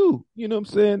something I could do. You know what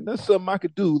I'm saying? That's something I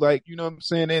could do. Like, you know what I'm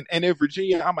saying? And in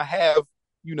Virginia, I'm gonna have,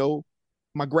 you know,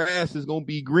 my grass is gonna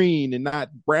be green and not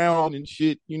brown and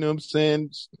shit. You know what I'm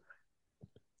saying?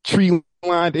 Tree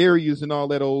lined areas and all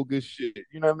that old good shit.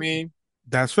 You know what I mean?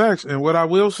 That's facts. And what I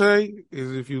will say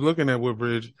is if you're looking at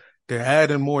Woodbridge, they're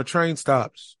adding more train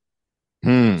stops.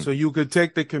 Hmm. So you could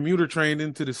take the commuter train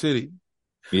into the city.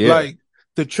 Yeah. Like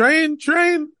the train,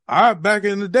 I back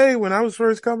in the day when I was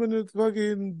first coming to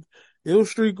fucking Hill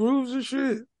Street Grooves and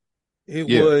shit, it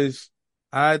Yeah. was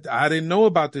I didn't know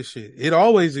about this shit. It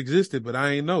always existed, but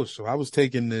I ain't know. So I was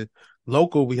taking the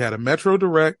local. We had a Metro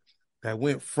Direct that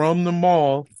went from the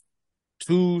mall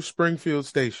to Springfield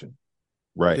Station.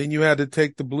 Right. Then you had to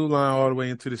take the blue line all the way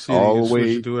into the city and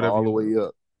switch it to whatever All you the want. way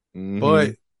up. Mm-hmm.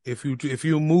 But if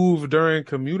you move during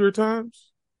commuter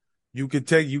times, you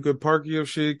could park your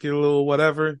shit, get a little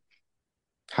whatever,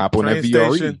 Hop on that train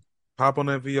VRE. station, hop on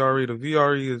that VRE. The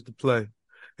VRE is the play.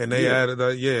 And they Yeah. added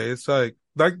yeah, it's like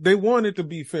they want it to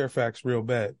be Fairfax real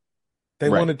bad. They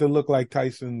want Right. it to look like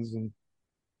Tyson's and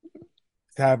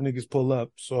have niggas pull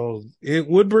up. So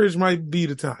Woodbridge might be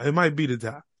the time. It might be the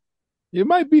time. It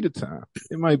might be the time.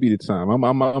 It might be the time.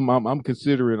 I'm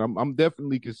considering. I'm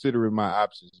definitely considering my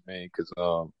options, man. Because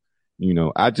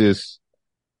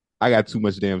I got too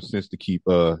much damn sense to keep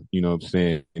you know what I'm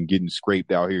saying, and getting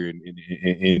scraped out here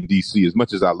in DC as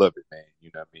much as I love it, man.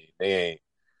 You know what I mean? They ain't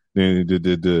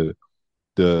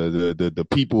the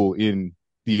people in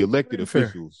the elected Very fair.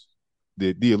 officials,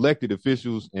 the elected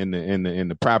officials and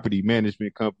the property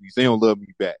management companies, they don't love me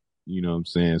back. You know what I'm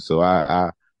saying? So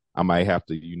I might have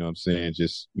to, you know what I'm saying,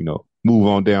 just, move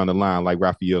on down the line like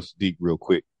Raphael Sadiq real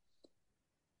quick.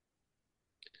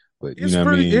 But you It's know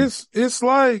what I pretty. mean? It's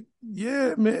like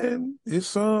yeah, man.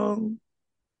 It's they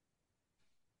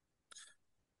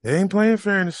ain't playing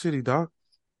fair in the city, doc.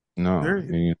 No,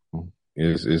 Period.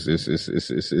 it's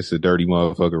a dirty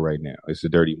motherfucker right now. It's a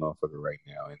dirty motherfucker right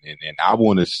now, and I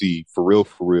want to see for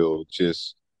real,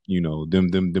 just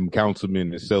them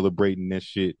councilmen is celebrating that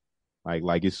shit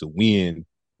like it's a win,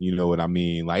 You know what I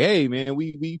mean? Like, hey man,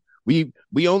 we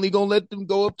only gonna let them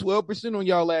go up 12% on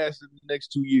y'all ass in the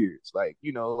next 2 years. Like,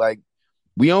 like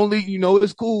we only,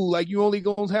 it's cool. Like you only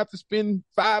gonna have to spend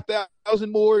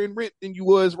 5,000 more in rent than you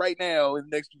was right now in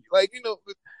the next year. Like,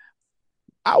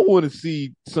 I want to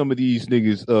see some of these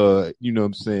niggas. You know what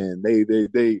I'm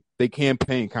saying? They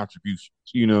campaign contributions.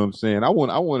 You know what I'm saying? I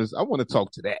want to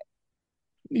talk to that.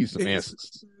 Need some It's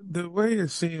answers. the way it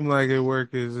seemed like it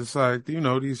work is it's like,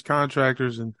 these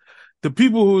contractors and the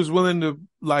people who's willing to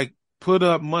like put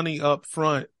up money up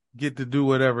front get to do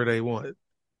whatever they want.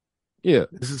 Yeah,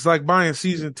 It's just like buying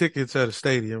season tickets at a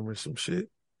stadium or some shit.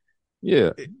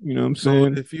 yeah. It- You know what I'm so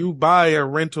saying? if you buy a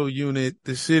rental unit,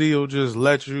 the city will just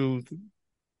let you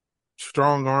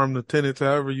strong arm the tenants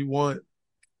however you want.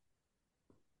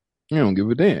 You don't give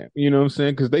a damn. You know what I'm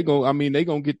saying? Because they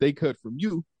gonna get they cut from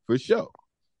you for sure.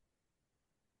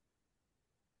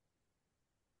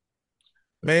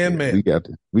 Man, Yeah, we man. got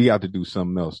to we got to do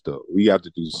something else though. We got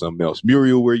to do something else.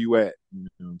 Muriel, where you at? You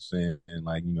know what I'm saying? And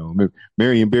like,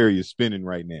 Marion Barry is spinning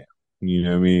right now. You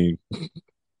know what I mean?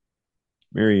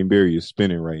 Marion Barry is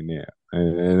spinning right now.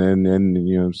 And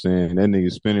you know what I'm saying? That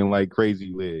nigga's spinning like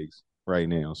crazy legs right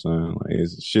now, son. Like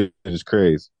it's shit is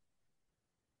crazy.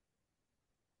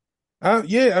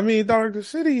 Yeah, I mean, dog, the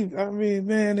city, I mean,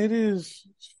 man, it's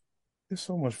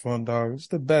so much fun, dog. It's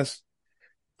the best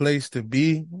place to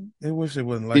be. I wish it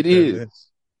wasn't It like that, is. man.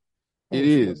 I It wish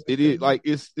it wasn't is. like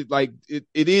It is that, man. like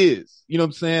it is. You know what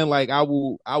I'm saying? Like I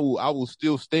will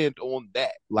still stand on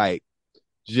that. Like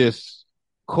just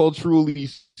culturally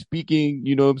speaking,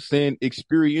 you know what I'm saying?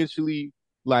 Experientially,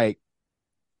 like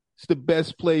it's the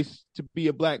best place to be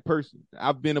a black person.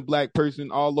 I've been a black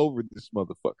person all over this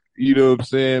motherfucker. You know what I'm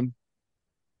saying?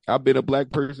 I've been a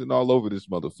black person all over this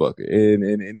motherfucker. And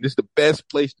it's the best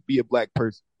place to be a black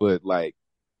person. But like,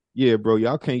 yeah, bro,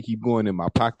 y'all can't keep going in my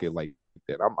pocket like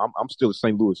that. I'm still a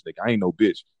St. Louis nigga. I ain't no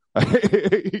bitch.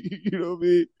 You know what I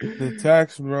mean? The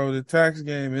tax, bro, the tax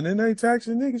game. And then they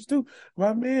taxing niggas too.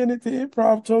 My man at the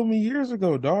improv told me years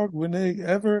ago, dog,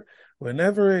 whenever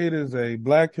it is a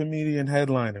black comedian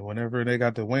headliner, whenever they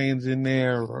got the Waynes in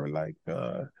there or like, you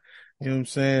know what I'm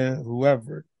saying?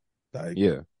 Whoever, like,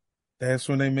 Yeah. that's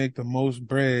when they make the most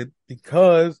bread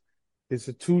because it's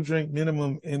a 2 drink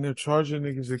minimum and they're charging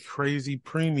niggas a crazy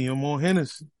premium on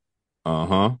Hennessy.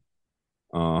 Uh-huh.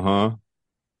 Uh-huh.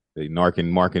 They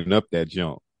marking up that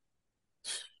junk.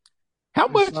 How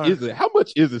It's much like is it? How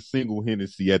much is a single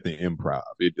Hennessy at the improv?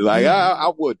 Like I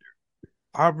you wonder.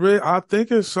 I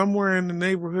think it's somewhere in the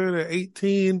neighborhood of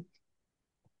 18.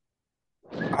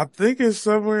 I think it's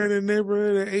somewhere in the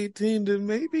neighborhood of 18 to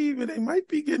maybe even they might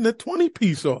be getting a 20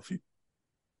 piece off you.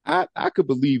 I could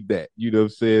believe that. You know what I'm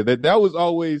saying? That was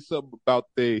always something about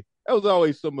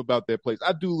that place.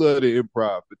 I do love the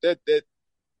improv, but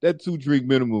that 2 drink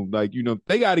minimum, like,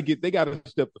 they gotta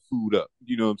step the food up.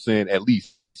 You know what I'm saying? At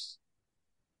least.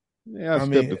 They gotta I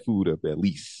step the mean, food up at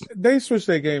least. they switched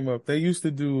their game up. They used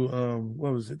to do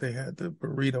what was it? They had the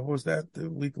burrito. What was that? The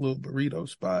weak little burrito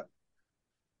spot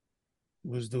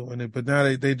was doing it. But now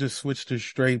they just switched to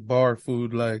straight bar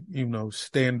food like,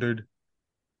 standard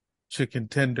chicken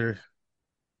tender,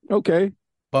 Okay.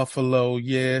 buffalo,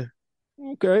 yeah,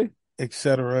 Okay. et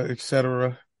cetera, et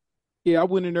cetera. Yeah, I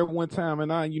went in there one time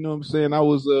and you know what I'm saying, I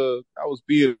was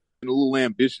being a little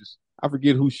ambitious. I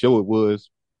forget whose show it was.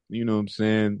 You know what I'm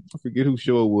saying? I forget whose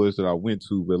show it was that I went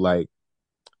to, but like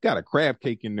got a crab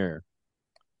cake in there.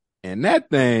 And that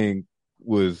thing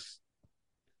was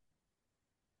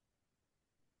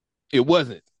it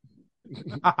wasn't.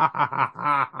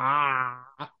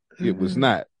 It was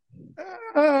not.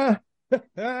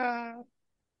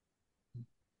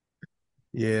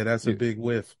 Yeah, that's a It big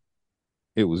whiff.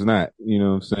 it was not. You know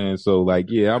what I'm saying? So like,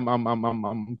 yeah,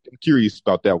 I'm curious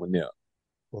about that one now.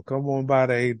 Well, come on by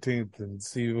the 18th and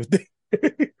see what they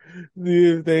see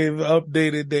if they've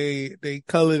updated they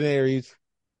culinaries.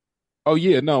 Oh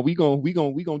yeah, no, we gonna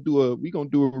do a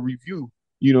review.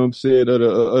 You know what I'm saying, of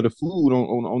the food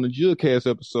on the Jugcast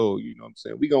episode. You know what I'm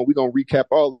saying. We gonna recap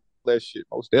all that shit.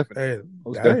 Most definitely. Hey,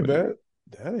 Most that ain't definitely.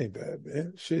 bad. That ain't bad,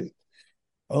 man. Shit.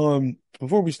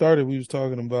 Before we started, we was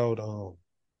talking about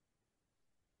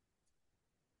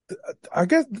I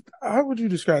guess how would you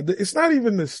describe it? It's not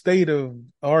even the state of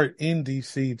art in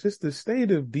DC, just the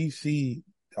state of DC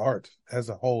art as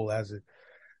a whole.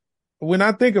 When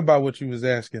I think about what you was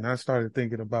asking, I started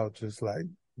thinking about just like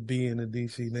being a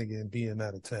DC nigga and being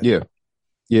out of town. Yeah,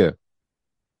 yeah.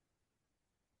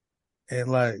 And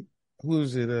like,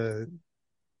 who's it?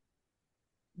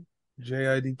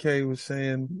 JIDK was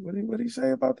saying, what did he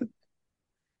say about the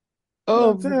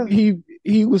out of town?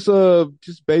 He was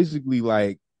just basically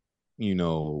like, you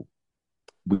know,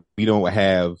 we don't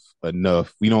have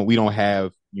enough. We don't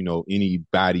have,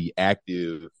 anybody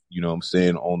active, what I'm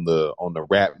saying, on the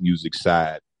rap music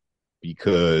side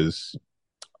because,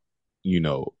 you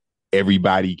know,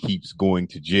 everybody keeps going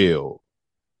to jail,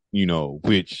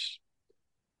 which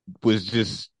was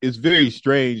just it's very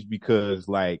strange because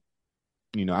like,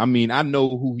 I mean, I know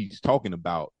who he's talking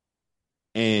about.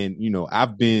 And,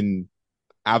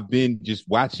 I've been just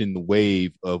watching the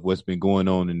wave of what's been going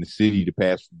on in the city the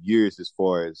past few years as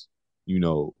far as, you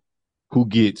know, who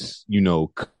gets,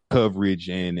 coverage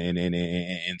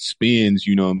and spins,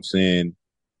 you know what I'm saying?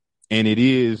 And it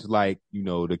is like,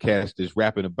 the cast is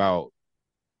rapping about,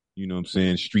 what I'm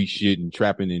saying, street shit and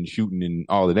trapping and shooting and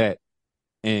all of that.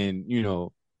 And,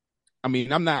 I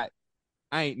mean, I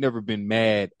ain't never been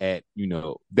mad at,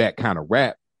 that kind of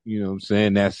rap. You know what I'm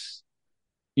saying? That's,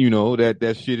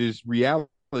 that shit is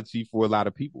reality for a lot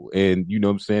of people. And, you know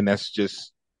what I'm saying? That's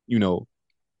just, you know,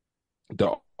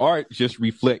 the art just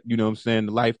reflect, you know what I'm saying,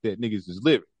 the life that niggas is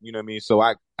living. You know what I mean? So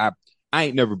I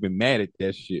ain't never been mad at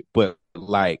that shit. But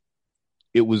like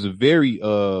it was a very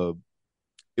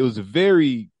it was a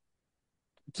very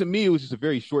to me it was just a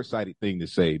very short sighted thing to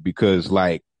say because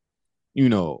like, you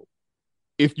know,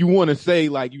 if you want to say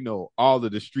like, all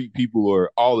of the street people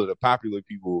or all of the popular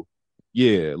people,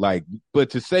 yeah, like, but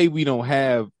to say we don't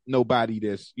have nobody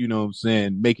that's, what I'm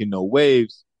saying, making no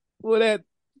waves, well,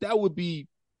 that would be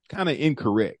kind of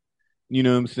incorrect. You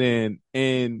know what I'm saying?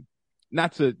 And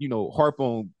not to, harp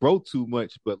on bro too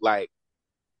much, but like,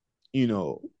 you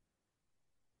know,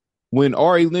 when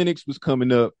Ari Lennox was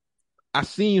coming up, I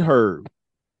seen her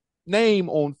name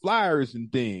on flyers and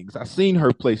things. I seen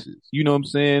her places. You know what I'm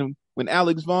saying? When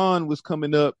Alex Vaughn was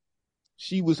coming up,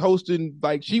 she was hosting,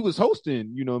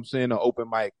 you know what I'm saying, an open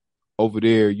mic over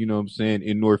there, you know what I'm saying,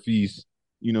 in Northeast.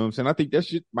 You know what I'm saying? I think that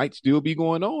shit might still be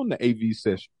going on, the AV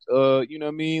sessions. You know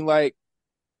what I mean? Like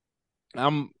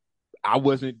I'm I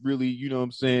wasn't really, you know what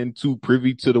I'm saying, too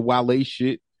privy to the Wale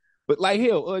shit. But like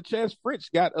hell, Chaz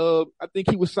French got I think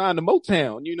he was signed to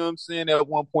Motown, you know what I'm saying, at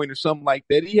one point or something like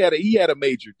that. He had a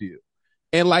major deal.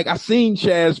 And like I seen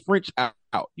Chaz French out,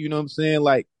 you know what I'm saying?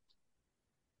 Like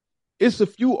it's a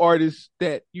few artists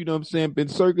that, you know what I'm saying, been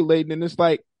circulating and it's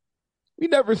like we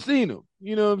never seen them.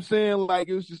 You know what I'm saying? Like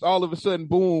it was just all of a sudden,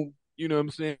 boom, you know what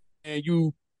I'm saying? And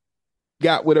you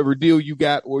got whatever deal you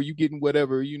got, or you getting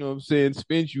whatever, you know what I'm saying,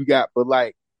 spins you got. But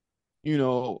like, you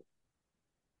know,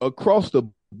 across the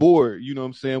board, you know what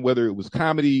I'm saying, whether it was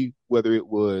comedy, whether it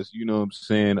was, you know what I'm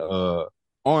saying,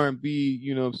 R&B,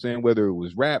 you know what I'm saying, whether it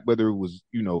was rap, whether it was,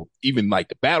 even like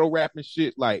the battle rap and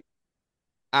shit, like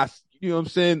you know what I'm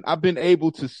saying, I've been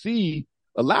able to see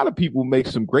a lot of people make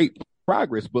some great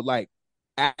progress, but like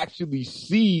actually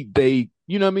see they,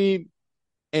 you know what I mean?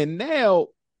 And now,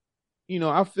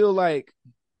 I feel like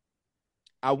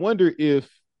I wonder if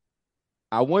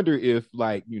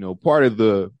like, part of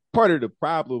the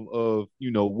problem of,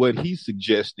 what he's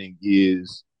suggesting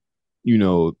is,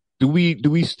 do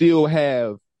we still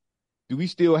have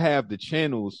the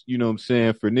channels, you know what I'm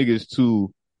saying, for niggas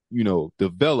to,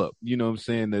 develop, you know what I'm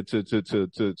saying,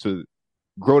 to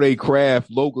grow their craft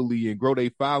locally and grow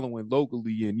their following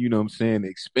locally and, you know what I'm saying,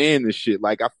 expand the shit.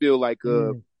 Like I feel like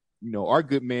our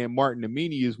good man Martin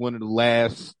Amini is one of the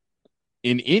last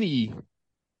in any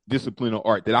discipline of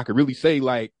art that I could really say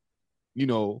like, you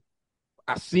know,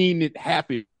 I seen it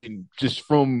happen just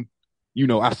from,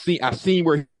 I seen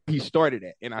where he started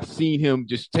at, and I seen him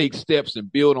just take steps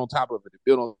and build on top of it, and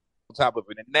build on top of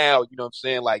it, and now, you know what I'm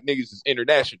saying, like niggas is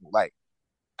international. Like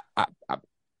I, I,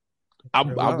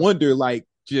 I wonder, like,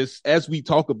 just as we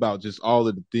talk about just all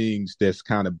of the things that's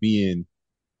kind of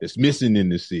that's missing in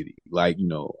the city, like,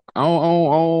 I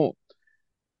don't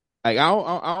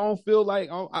feel like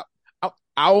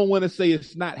I don't want to say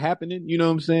it's not happening. You know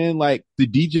what I'm saying? Like the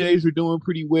DJs are doing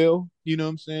pretty well. You know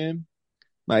what I'm saying?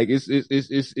 Like it's the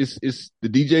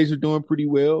DJs are doing pretty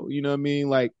well. You know what I mean?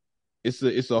 Like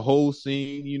it's a whole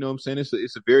scene. You know what I'm saying?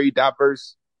 It's a very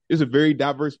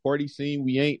diverse party scene.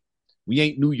 We ain't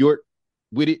New York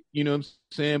with it. You know what I'm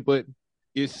saying? But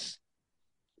it's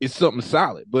it's something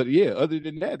solid. But yeah, other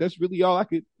than that, that's really all I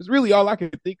could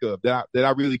think of that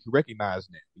I really can recognize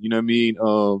now. You know what I mean?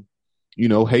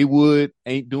 Haywood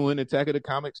ain't doing Attack of the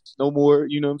Comics no more.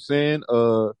 You know what I'm saying?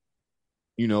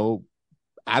 You know,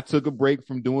 I took a break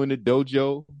from doing the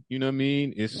dojo. You know what I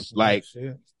mean? It's like,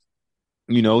 shit.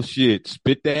 shit,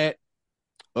 spit that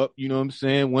up. You know what I'm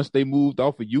saying? Once they moved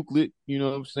off of Euclid, you know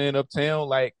what I'm saying, uptown,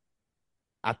 like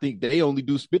I think they only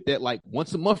do spit that like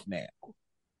once a month now.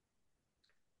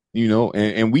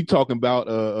 And we talking about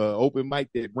open mic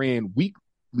that ran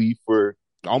weekly for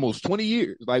almost 20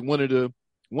 years, like one of the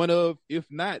one of, if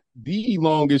not the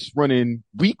longest running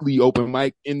weekly open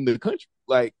mic in the country.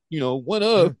 Like, one Yeah.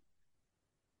 of.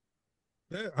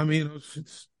 Yeah. I mean,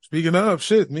 speaking of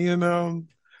shit, me and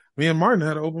Martin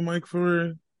had an open mic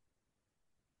for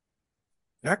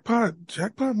Jackpot.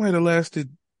 Jackpot might have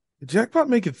lasted. Did Jackpot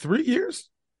make it 3 years?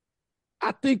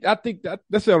 I think that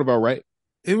sounds about right.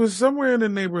 It was somewhere in the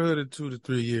neighborhood of 2 to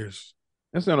 3 years.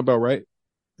 That sounds about right.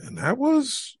 And that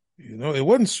was, it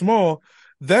wasn't small.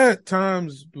 That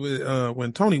times with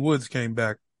when Tony Woods came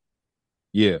back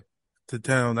Yeah. to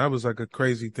town, that was like a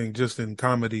crazy thing just in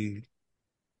comedy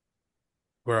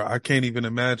where I can't even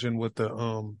imagine what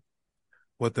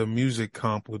the music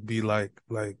comp would be uh,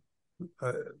 like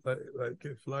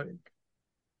if like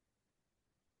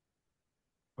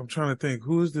I'm trying to think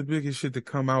who is the biggest shit to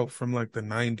come out from like the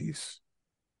 90s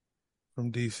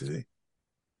from DC.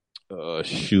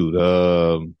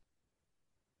 Shoot.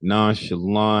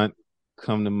 Nonchalant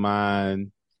come to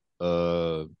mind.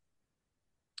 Uh,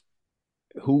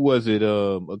 who was it?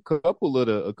 A couple of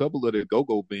the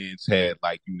go-go bands had,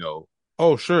 like,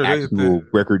 Oh sure, actual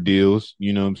record deals.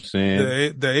 You know what I'm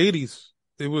saying? the 80s.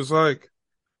 It was like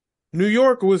New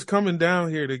York was coming down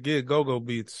here to get go-go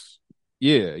beats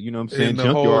Yeah, you know what I'm in saying? the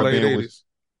whole Junkyard late Band was, 80s.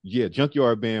 yeah,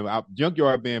 Junkyard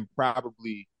Band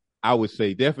probably, I would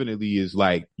say, definitely is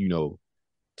like,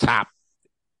 top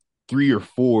three or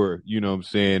four, you know what I'm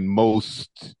saying, most,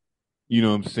 what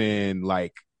I'm saying,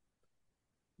 like,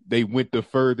 they went the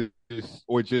furthest,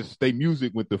 or just they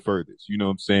music went the furthest, you know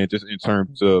what I'm saying, just in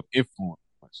terms of influence,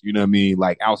 you know what I mean,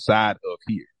 like outside of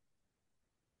here.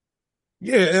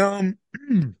 Yeah,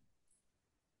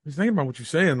 just thinking about what you're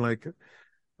saying, like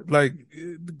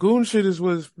goon shit is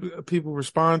what people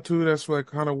respond to. That's like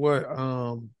kind of what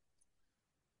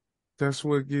that's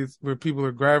what gets where people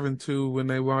are grabbing to when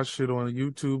they watch shit on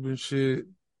YouTube and shit.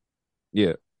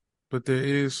 Yeah, But there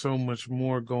is so much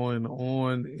more going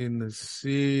on in the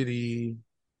city.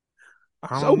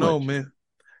 I so don't know, much. man.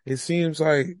 It seems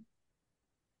like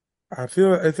I feel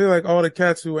like all the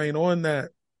cats who ain't on that.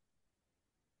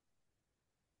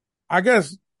 I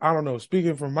guess I don't know.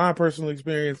 Speaking from my personal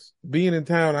experience, being in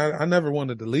town, I never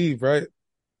wanted to leave, right?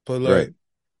 But Right. like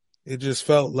it just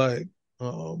felt like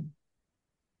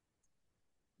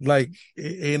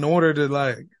in order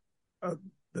to uh,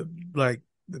 like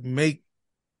make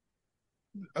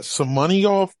some money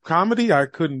off comedy, I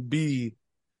couldn't be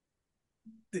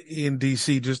in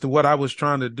DC. Just what I was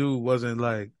trying to do wasn't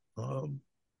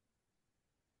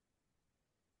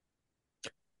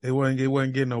it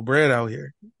wasn't getting no bread out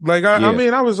here. Like I Yeah,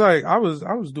 mean I was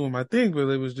doing my thing, but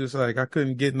it was just like I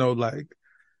couldn't get no like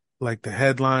the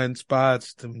headline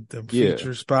spots, them yeah,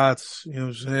 feature spots, you know what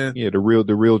I'm saying? yeah. The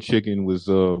real chicken was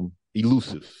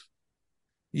elusive.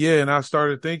 Yeah, and I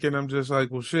started thinking, I'm just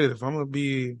like, well shit, if I'm gonna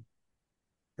be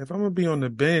on the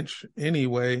bench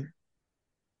anyway,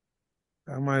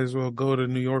 I might as well go to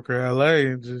New York or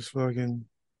LA and just fucking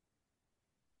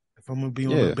if I'm gonna be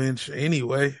on the Yeah. bench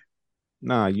anyway.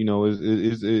 Nah,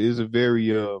 it's a very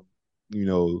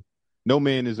no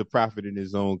man is a prophet in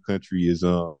his own country is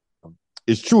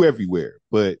it's true everywhere,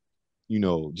 but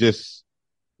just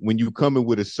when you come in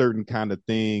with a certain kind of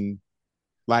thing,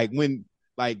 like when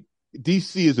like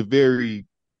DC is a very,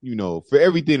 for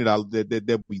everything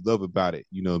that we love about it,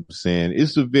 you know what I'm saying?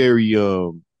 It's a very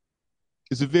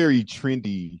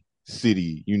trendy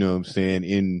city, you know what I'm saying,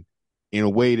 in a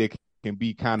way that can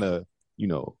be kind of,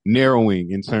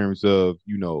 narrowing in terms of,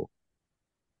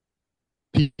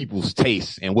 people's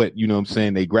tastes and what, what I'm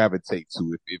saying, they gravitate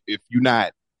to. If you're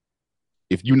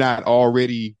not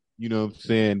already, what I'm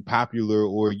saying, popular,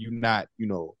 or you not,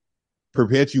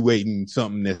 perpetuating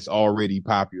something that's already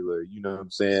popular, you know what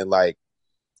I'm saying? Like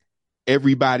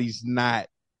everybody's not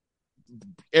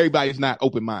everybody's not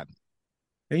open minded.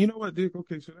 And you know what, Dick?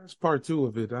 Okay, so that's part two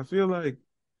of it. I feel like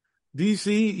DC,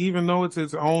 even though it's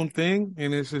its own thing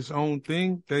and it's its own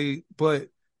thing,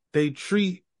 they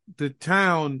treat the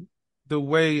town the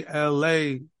way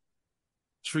LA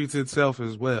treats itself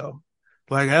as well.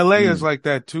 Like LA is Mm, like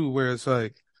that too, where it's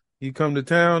like you come to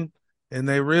town and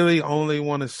they really only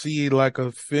want to see like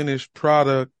a finished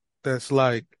product that's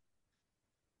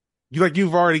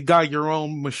you've already got your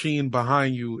own machine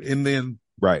behind you, and then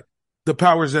right. the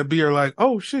powers that be are like,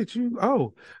 oh shit,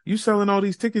 you selling all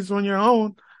these tickets on your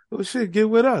own. Oh shit, get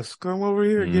with us. Come over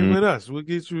here, get Mm, with us. We'll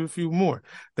get you a few more.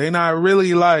 They not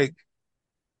really like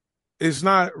it's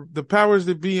not the powers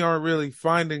that be aren't really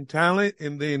finding talent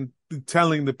and then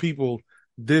telling the people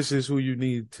this is who you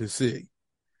need to see.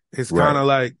 It's kind right. of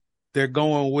like they're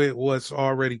going with what's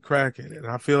already cracking. And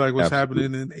I feel like what's Absolutely.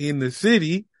 happening in the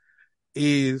city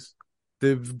is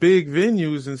the big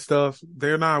venues and stuff,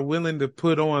 they're not willing to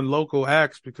put on local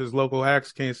acts because local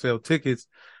acts can't sell tickets,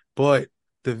 but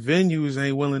the venues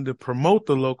ain't willing to promote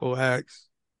the local acts.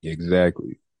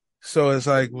 Exactly. So it's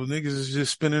like, well, niggas is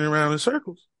just spinning around in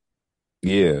circles.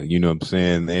 Yeah, you know what I'm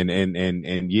saying?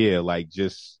 And yeah, like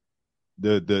just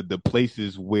the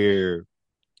places where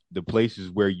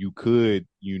you could,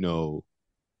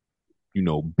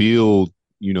 build,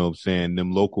 what I'm saying,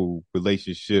 them local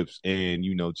relationships and,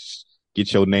 just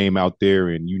get your name out there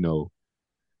and,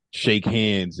 shake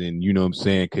hands and, what I'm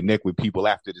saying, connect with people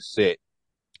after the set.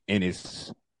 And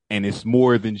it's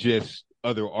more than just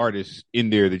other artists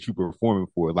in there that you performing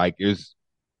for. Like it's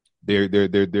they're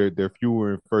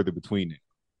fewer and further between it,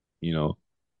 you know.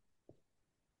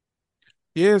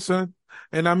 Yeah, son.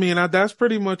 And I mean, that's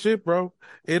pretty much it, bro.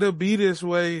 It'll be this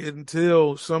way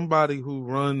until somebody who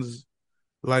runs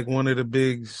like one of the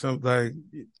big, some like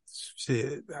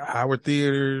shit, Howard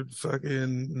Theater,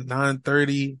 fucking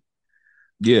 930,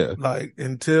 Yeah. like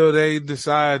until they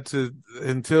decide to,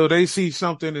 until they see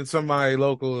something in somebody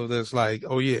local that's like,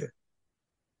 oh yeah,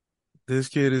 this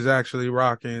kid is actually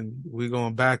rocking. We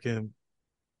gonna back him.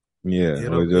 Yeah.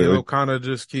 It'll kind of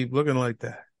just keep looking like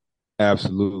that.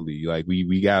 Absolutely. Like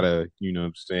we gotta, what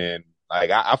I'm saying?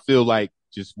 Like I feel like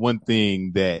just one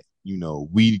thing that,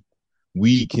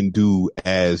 we can do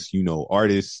as,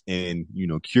 artists and,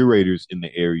 curators in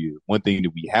the area. One thing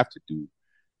that we have to do,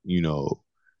 you know,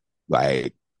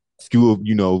 like few of,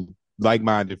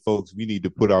 like-minded folks, we need to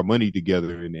put our money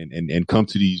together and come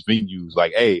to these venues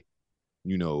like, hey,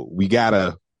 we got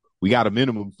a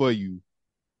minimum for you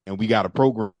and we got a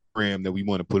program that we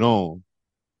want to put on,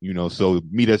 so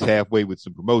meet us halfway with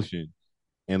some promotion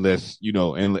and let's,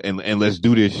 and let's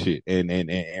do this shit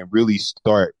and really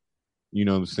start, what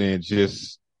I'm saying?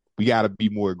 Just, we got to be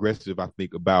more aggressive, I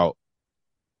think, about,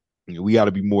 we got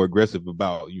to be more aggressive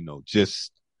about,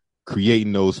 just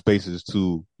creating those spaces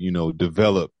to,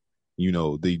 develop,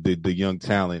 the young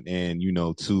talent and,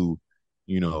 to,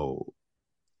 you know,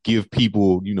 give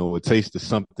people, a taste of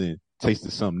something new, taste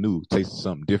of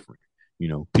something different.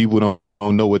 People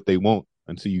don't know what they want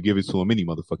until you give it to them any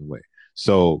motherfucking way.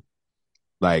 So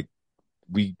like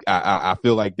I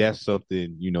feel like that's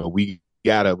something, we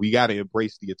gotta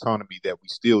embrace the autonomy that we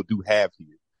still do have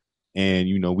here. And,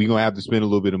 we're gonna have to spend a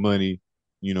little bit of money,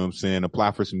 what I'm saying,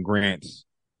 apply for some grants,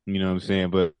 what I'm saying?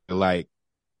 But like,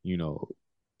 you know,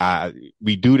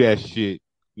 we do that shit,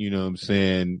 what I'm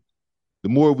saying? The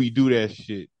more we do that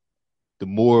shit, the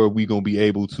more we gonna be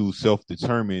able to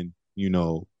self-determine,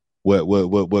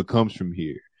 what comes from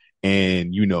here,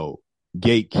 and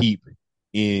gatekeep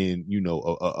in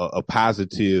a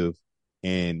positive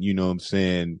and what I'm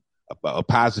saying a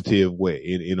positive way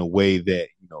in a way that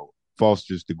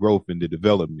fosters the growth and the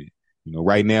development.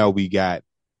 Right now we got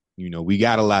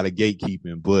a lot of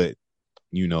gatekeeping, but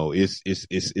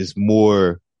it's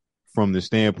more from the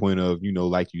standpoint of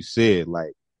like you said,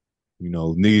 like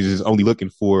niggas is only looking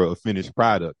for a finished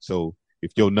product. So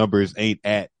if your numbers ain't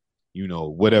at,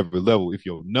 whatever level, if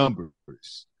your numbers,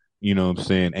 what I'm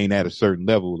saying, ain't at a certain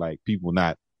level, like people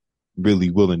not really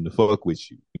willing to fuck with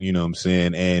you. You know what I'm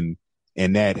saying?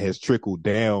 And that has trickled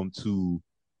down to,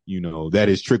 that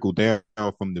has trickled down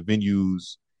from the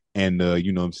venues and what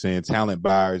I'm saying, talent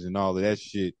buyers and all of that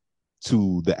shit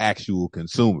to the actual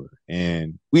consumer.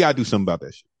 And we gotta do something about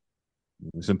that shit.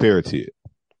 It's imperative.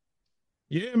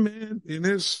 Yeah, man. And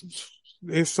it's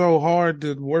so hard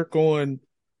to work on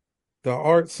the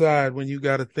art side when you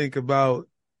got to think about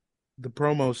the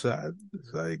promo side.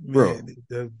 It's like, Bro. man,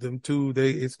 them two,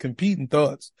 it's competing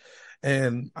thoughts.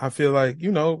 And I feel like,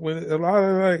 when a lot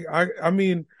of like, I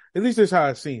mean, at least that's how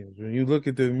it seems. When you look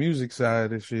at the music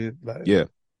side of shit, like, Yeah.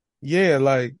 yeah,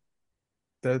 like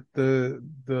that, the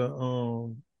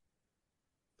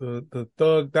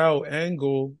thugged out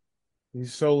angle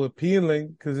is so appealing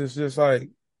because it's just like,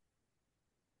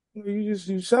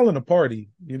 you selling a party.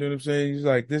 You know what I'm saying? He's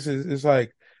like, it's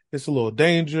like, it's a little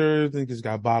danger. I think it's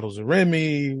got bottles of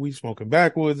Remy. We smoking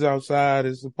backwoods outside.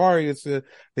 It's a party. It's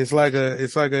like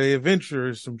a adventure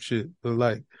or some shit. But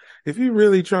like, if you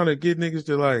really trying to get niggas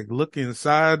to like look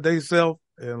inside they self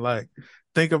and like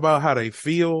think about how they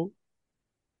feel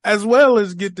as well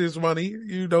as get this money,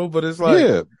 but it's like,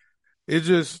 Yeah. it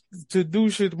just, to do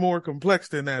shit more complex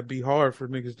than that be hard for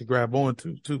niggas to grab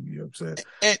onto too. You know what I'm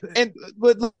saying? And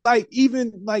but like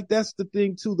even like that's the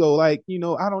thing too though. Like,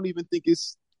 I don't even think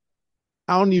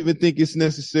it's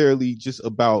necessarily just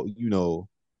about,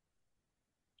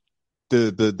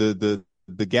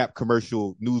 the Gap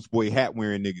commercial newsboy hat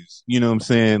wearing niggas. You know what I'm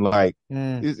saying? Like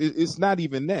Mm. it's not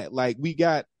even that. Like we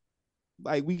got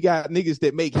like we got niggas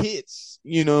that make hits,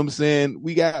 you know what I'm saying?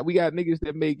 We got niggas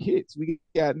that make hits. We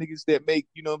got niggas that make,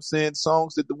 you know what I'm saying,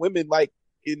 songs that the women like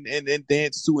and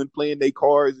dance to and play in their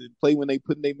cars and play when they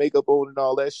putting their makeup on and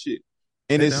all that shit.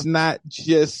 And Hey it's now. not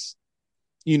just,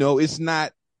 it's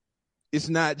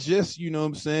not just, you know what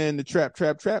I'm saying, the trap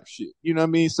shit. You know what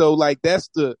I mean? So like that's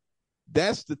the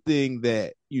thing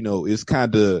that, is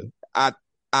kind of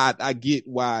I get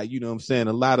why, you know what I'm saying,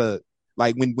 a lot of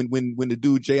like when the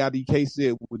dude JIDK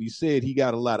said what he said, he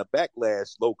got a lot of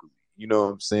backlash locally. You know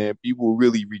what I'm saying? People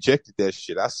really rejected that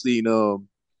shit. I seen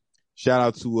shout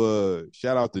out to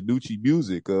Nucci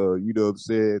Music, you know what I'm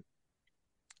saying?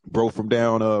 Bro from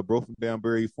down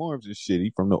Berry Farms and shit.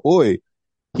 He from the Oi.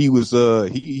 He was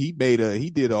he did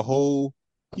a whole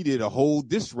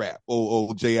diss rap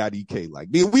on JIDK. Like,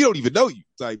 man, we don't even know you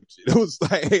type shit. It was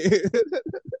like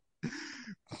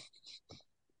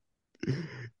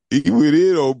he went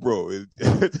in on bro.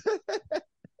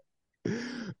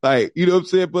 Like, you know what I'm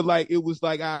saying? But like it was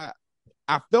like I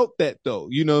felt that though,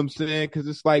 you know what I'm saying? Cause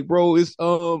it's like, bro, it's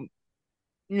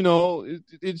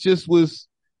it just was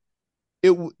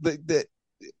that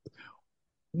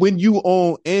when you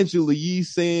on Angela Yee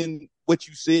saying what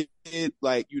you said,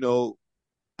 like,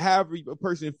 however a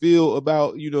person feel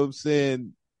about, you know what I'm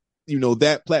saying,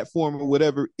 that platform or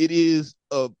whatever, it is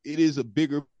a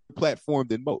bigger platform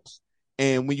than most.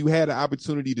 And when you had an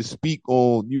opportunity to speak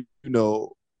on,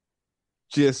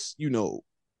 just,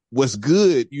 what's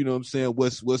good, you know what I'm saying,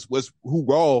 what's who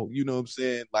raw, you know what I'm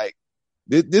saying, like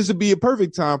this would be a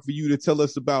perfect time for you to tell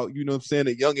us about, you know what I'm saying,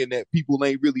 a youngin' that people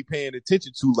ain't really paying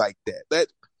attention to like that.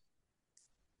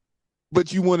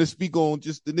 But you want to speak on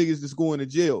just the niggas that's going to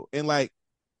jail. And like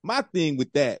my thing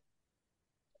with that,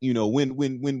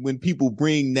 when people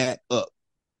bring that up,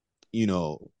 you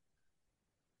know,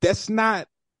 that's not,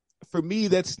 for me,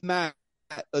 that's not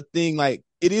a thing. Like,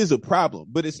 it is a problem,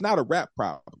 but it's not a rap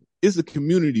problem. It's a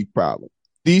community problem.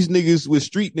 These niggas was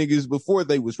street niggas before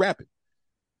they was rapping.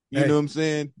 You know Hey. what I'm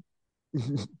saying?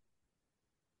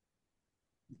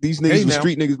 These Hey niggas was now.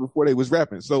 street niggas before they was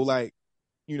rapping. So like,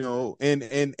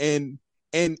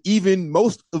 and even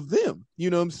most of them, you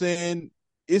know what I'm saying?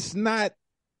 It's not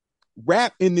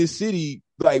rap in this city.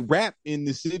 Like, rap in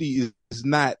the city is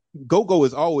not, go-go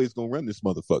is always gonna run this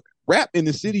motherfucker. Rap in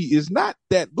the city is not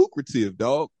that lucrative,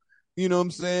 dog. You know what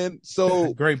I'm saying?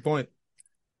 So Great point.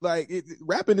 like,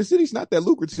 rap in the city is not that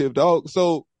lucrative, dog.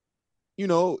 So,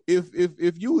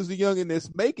 if you was a youngin' that's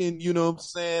making, you know what I'm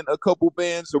saying, a couple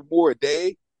bands or more a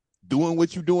day, doing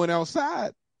what you doing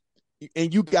outside,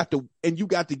 and you got to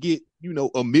get,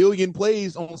 a million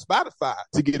plays on Spotify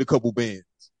to get a couple bands.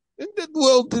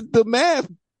 Well, the math,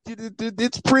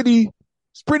 it's pretty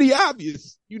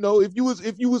obvious. If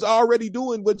you was already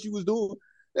doing what you was doing,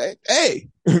 hey.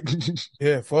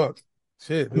 Yeah, fuck.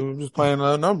 Shit, they were just playing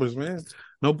numbers, man.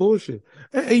 No bullshit.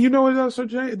 Hey, you know what else, so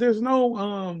Jay? There's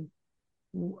no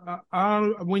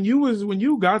when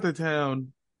you got to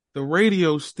town, the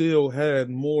radio still had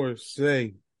more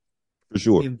say For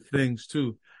sure. in things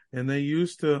too. And they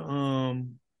used to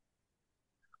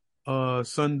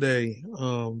Sunday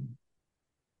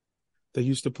they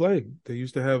used to play. They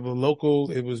used to have a local,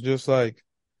 it was just like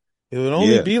it would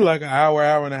only Yeah. be like an hour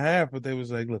and a half, but they was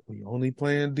like, look, we only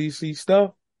playing DC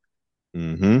stuff.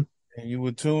 Mm-hmm. And you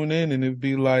would tune in and it'd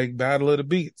be like Battle of the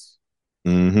Beats.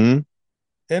 Mm-hmm.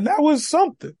 And that was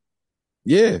something.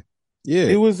 Yeah. Yeah.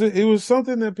 It was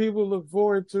something that people look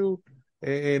forward to,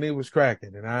 and it was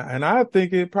cracking. And I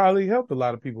think it probably helped a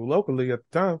lot of people locally at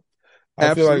the time.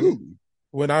 I feel like Absolutely.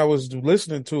 when I was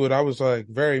listening to it, I was like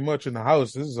very much in the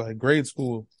house. This is like grade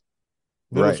school,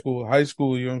 middle Right. school, high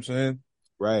school, you know what I'm saying?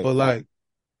 Right. But like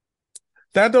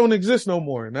that don't exist no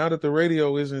more now that the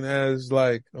radio isn't as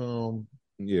like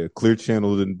Yeah. Clear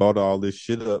Channel and bought all this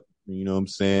shit up. You know what I'm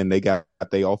saying? They got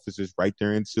their offices right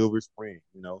there in Silver Spring.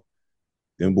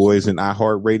 Them boys in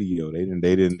iHeartRadio.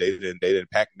 They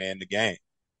didn't Pac-Man the game.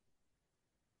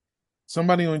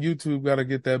 somebody on YouTube got to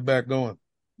get that back going.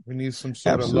 We need some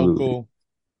sort of Absolutely. local,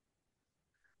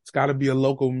 it's got to be a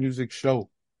local music show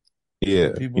Yeah.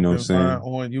 that people You know what I'm can find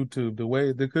saying? on YouTube. The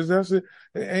way, because that's it.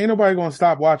 Ain't nobody gonna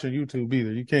stop watching YouTube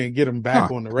either. You can't get them back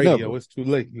Nah, on the never. radio. It's too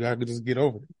late. You got to just get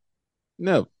over it.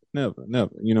 Never, never,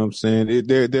 never. You know what I'm saying?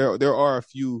 There are a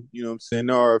few, you know what I'm saying?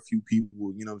 There are a few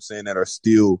people, you know what I'm saying, that are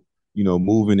still,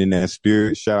 moving in that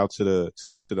spirit. Shout out to the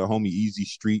homie Easy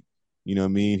Street. You know what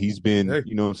I mean? He's been, Hey,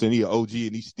 you know what I'm saying, he an OG,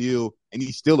 and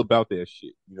he's still about that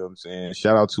shit. You know what I'm saying?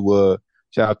 Shout out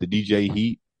to DJ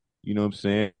Heat, you know what I'm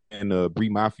saying, and Bree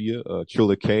Mafia,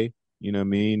 Trilla K, you know what I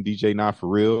mean, DJ Not For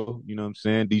Real, you know what I'm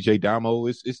saying, DJ Damo.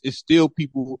 It's still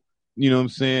people, you know what I'm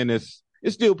saying, it's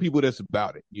still people that's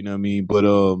about it, you know what I mean? But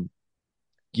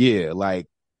yeah, like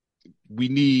we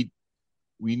need,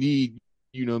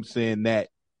 you know what I'm saying, that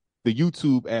the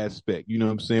YouTube aspect, you know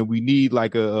what I'm saying? We need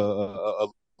like a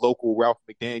local Ralph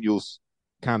McDaniels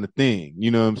kind of thing, you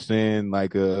know what I'm saying?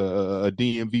 Like a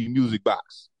DMV music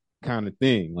box kind of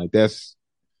thing. Like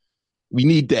we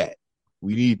need that.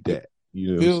 We need It that. You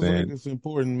know what I'm feels like saying? it's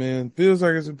important, man. Feels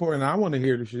like it's important. I want to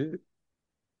hear the shit.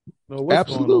 Know what's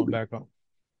going on Absolutely. back home.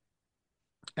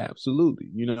 Absolutely.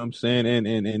 You know what I'm saying?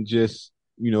 And just,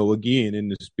 again, in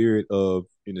the spirit of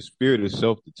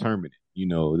self-determinant,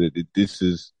 that this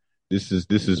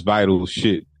is vital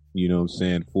shit, you know what I'm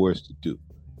saying, for us to do.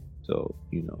 So,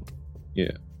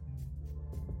 yeah.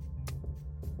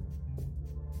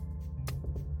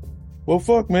 Well,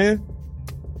 fuck, man.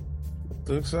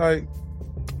 Looks like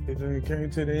it came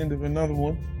to the end of another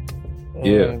one.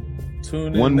 Yeah.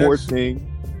 Tune in One more next. thing.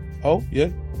 Oh, yeah.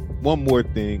 One more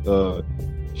thing.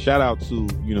 Shout out to,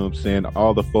 what I'm saying,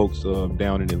 all the folks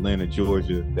down in Atlanta,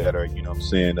 Georgia that are, what I'm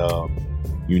saying,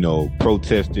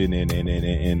 protesting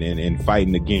and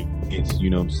fighting against,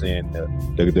 what I'm saying,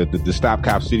 the Stop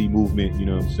Cop City movement, you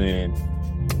know what I'm saying.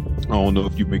 I don't know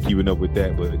if you've been keeping up with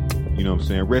that, but you know what I'm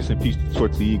saying, rest in peace to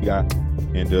Tortilla,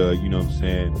 and you know what I'm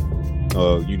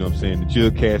saying, the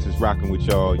Jugg cast is rocking with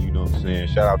y'all, you know what I'm saying.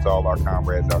 Shout out to all our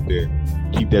comrades out there.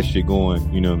 Keep that shit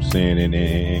going, you know what I'm saying,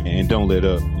 and don't let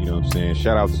up, you know what I'm saying.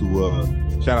 Shout out to, you know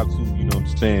what I'm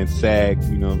saying, SAG,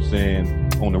 you know what I'm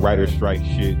saying, on the writer's strike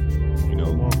shit.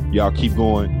 Y'all keep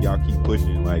going, y'all keep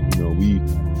pushing. Like,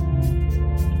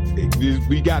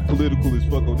 we got political as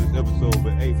fuck on this episode,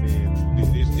 but hey man,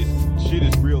 this shit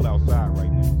is real outside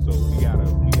right now. So we gotta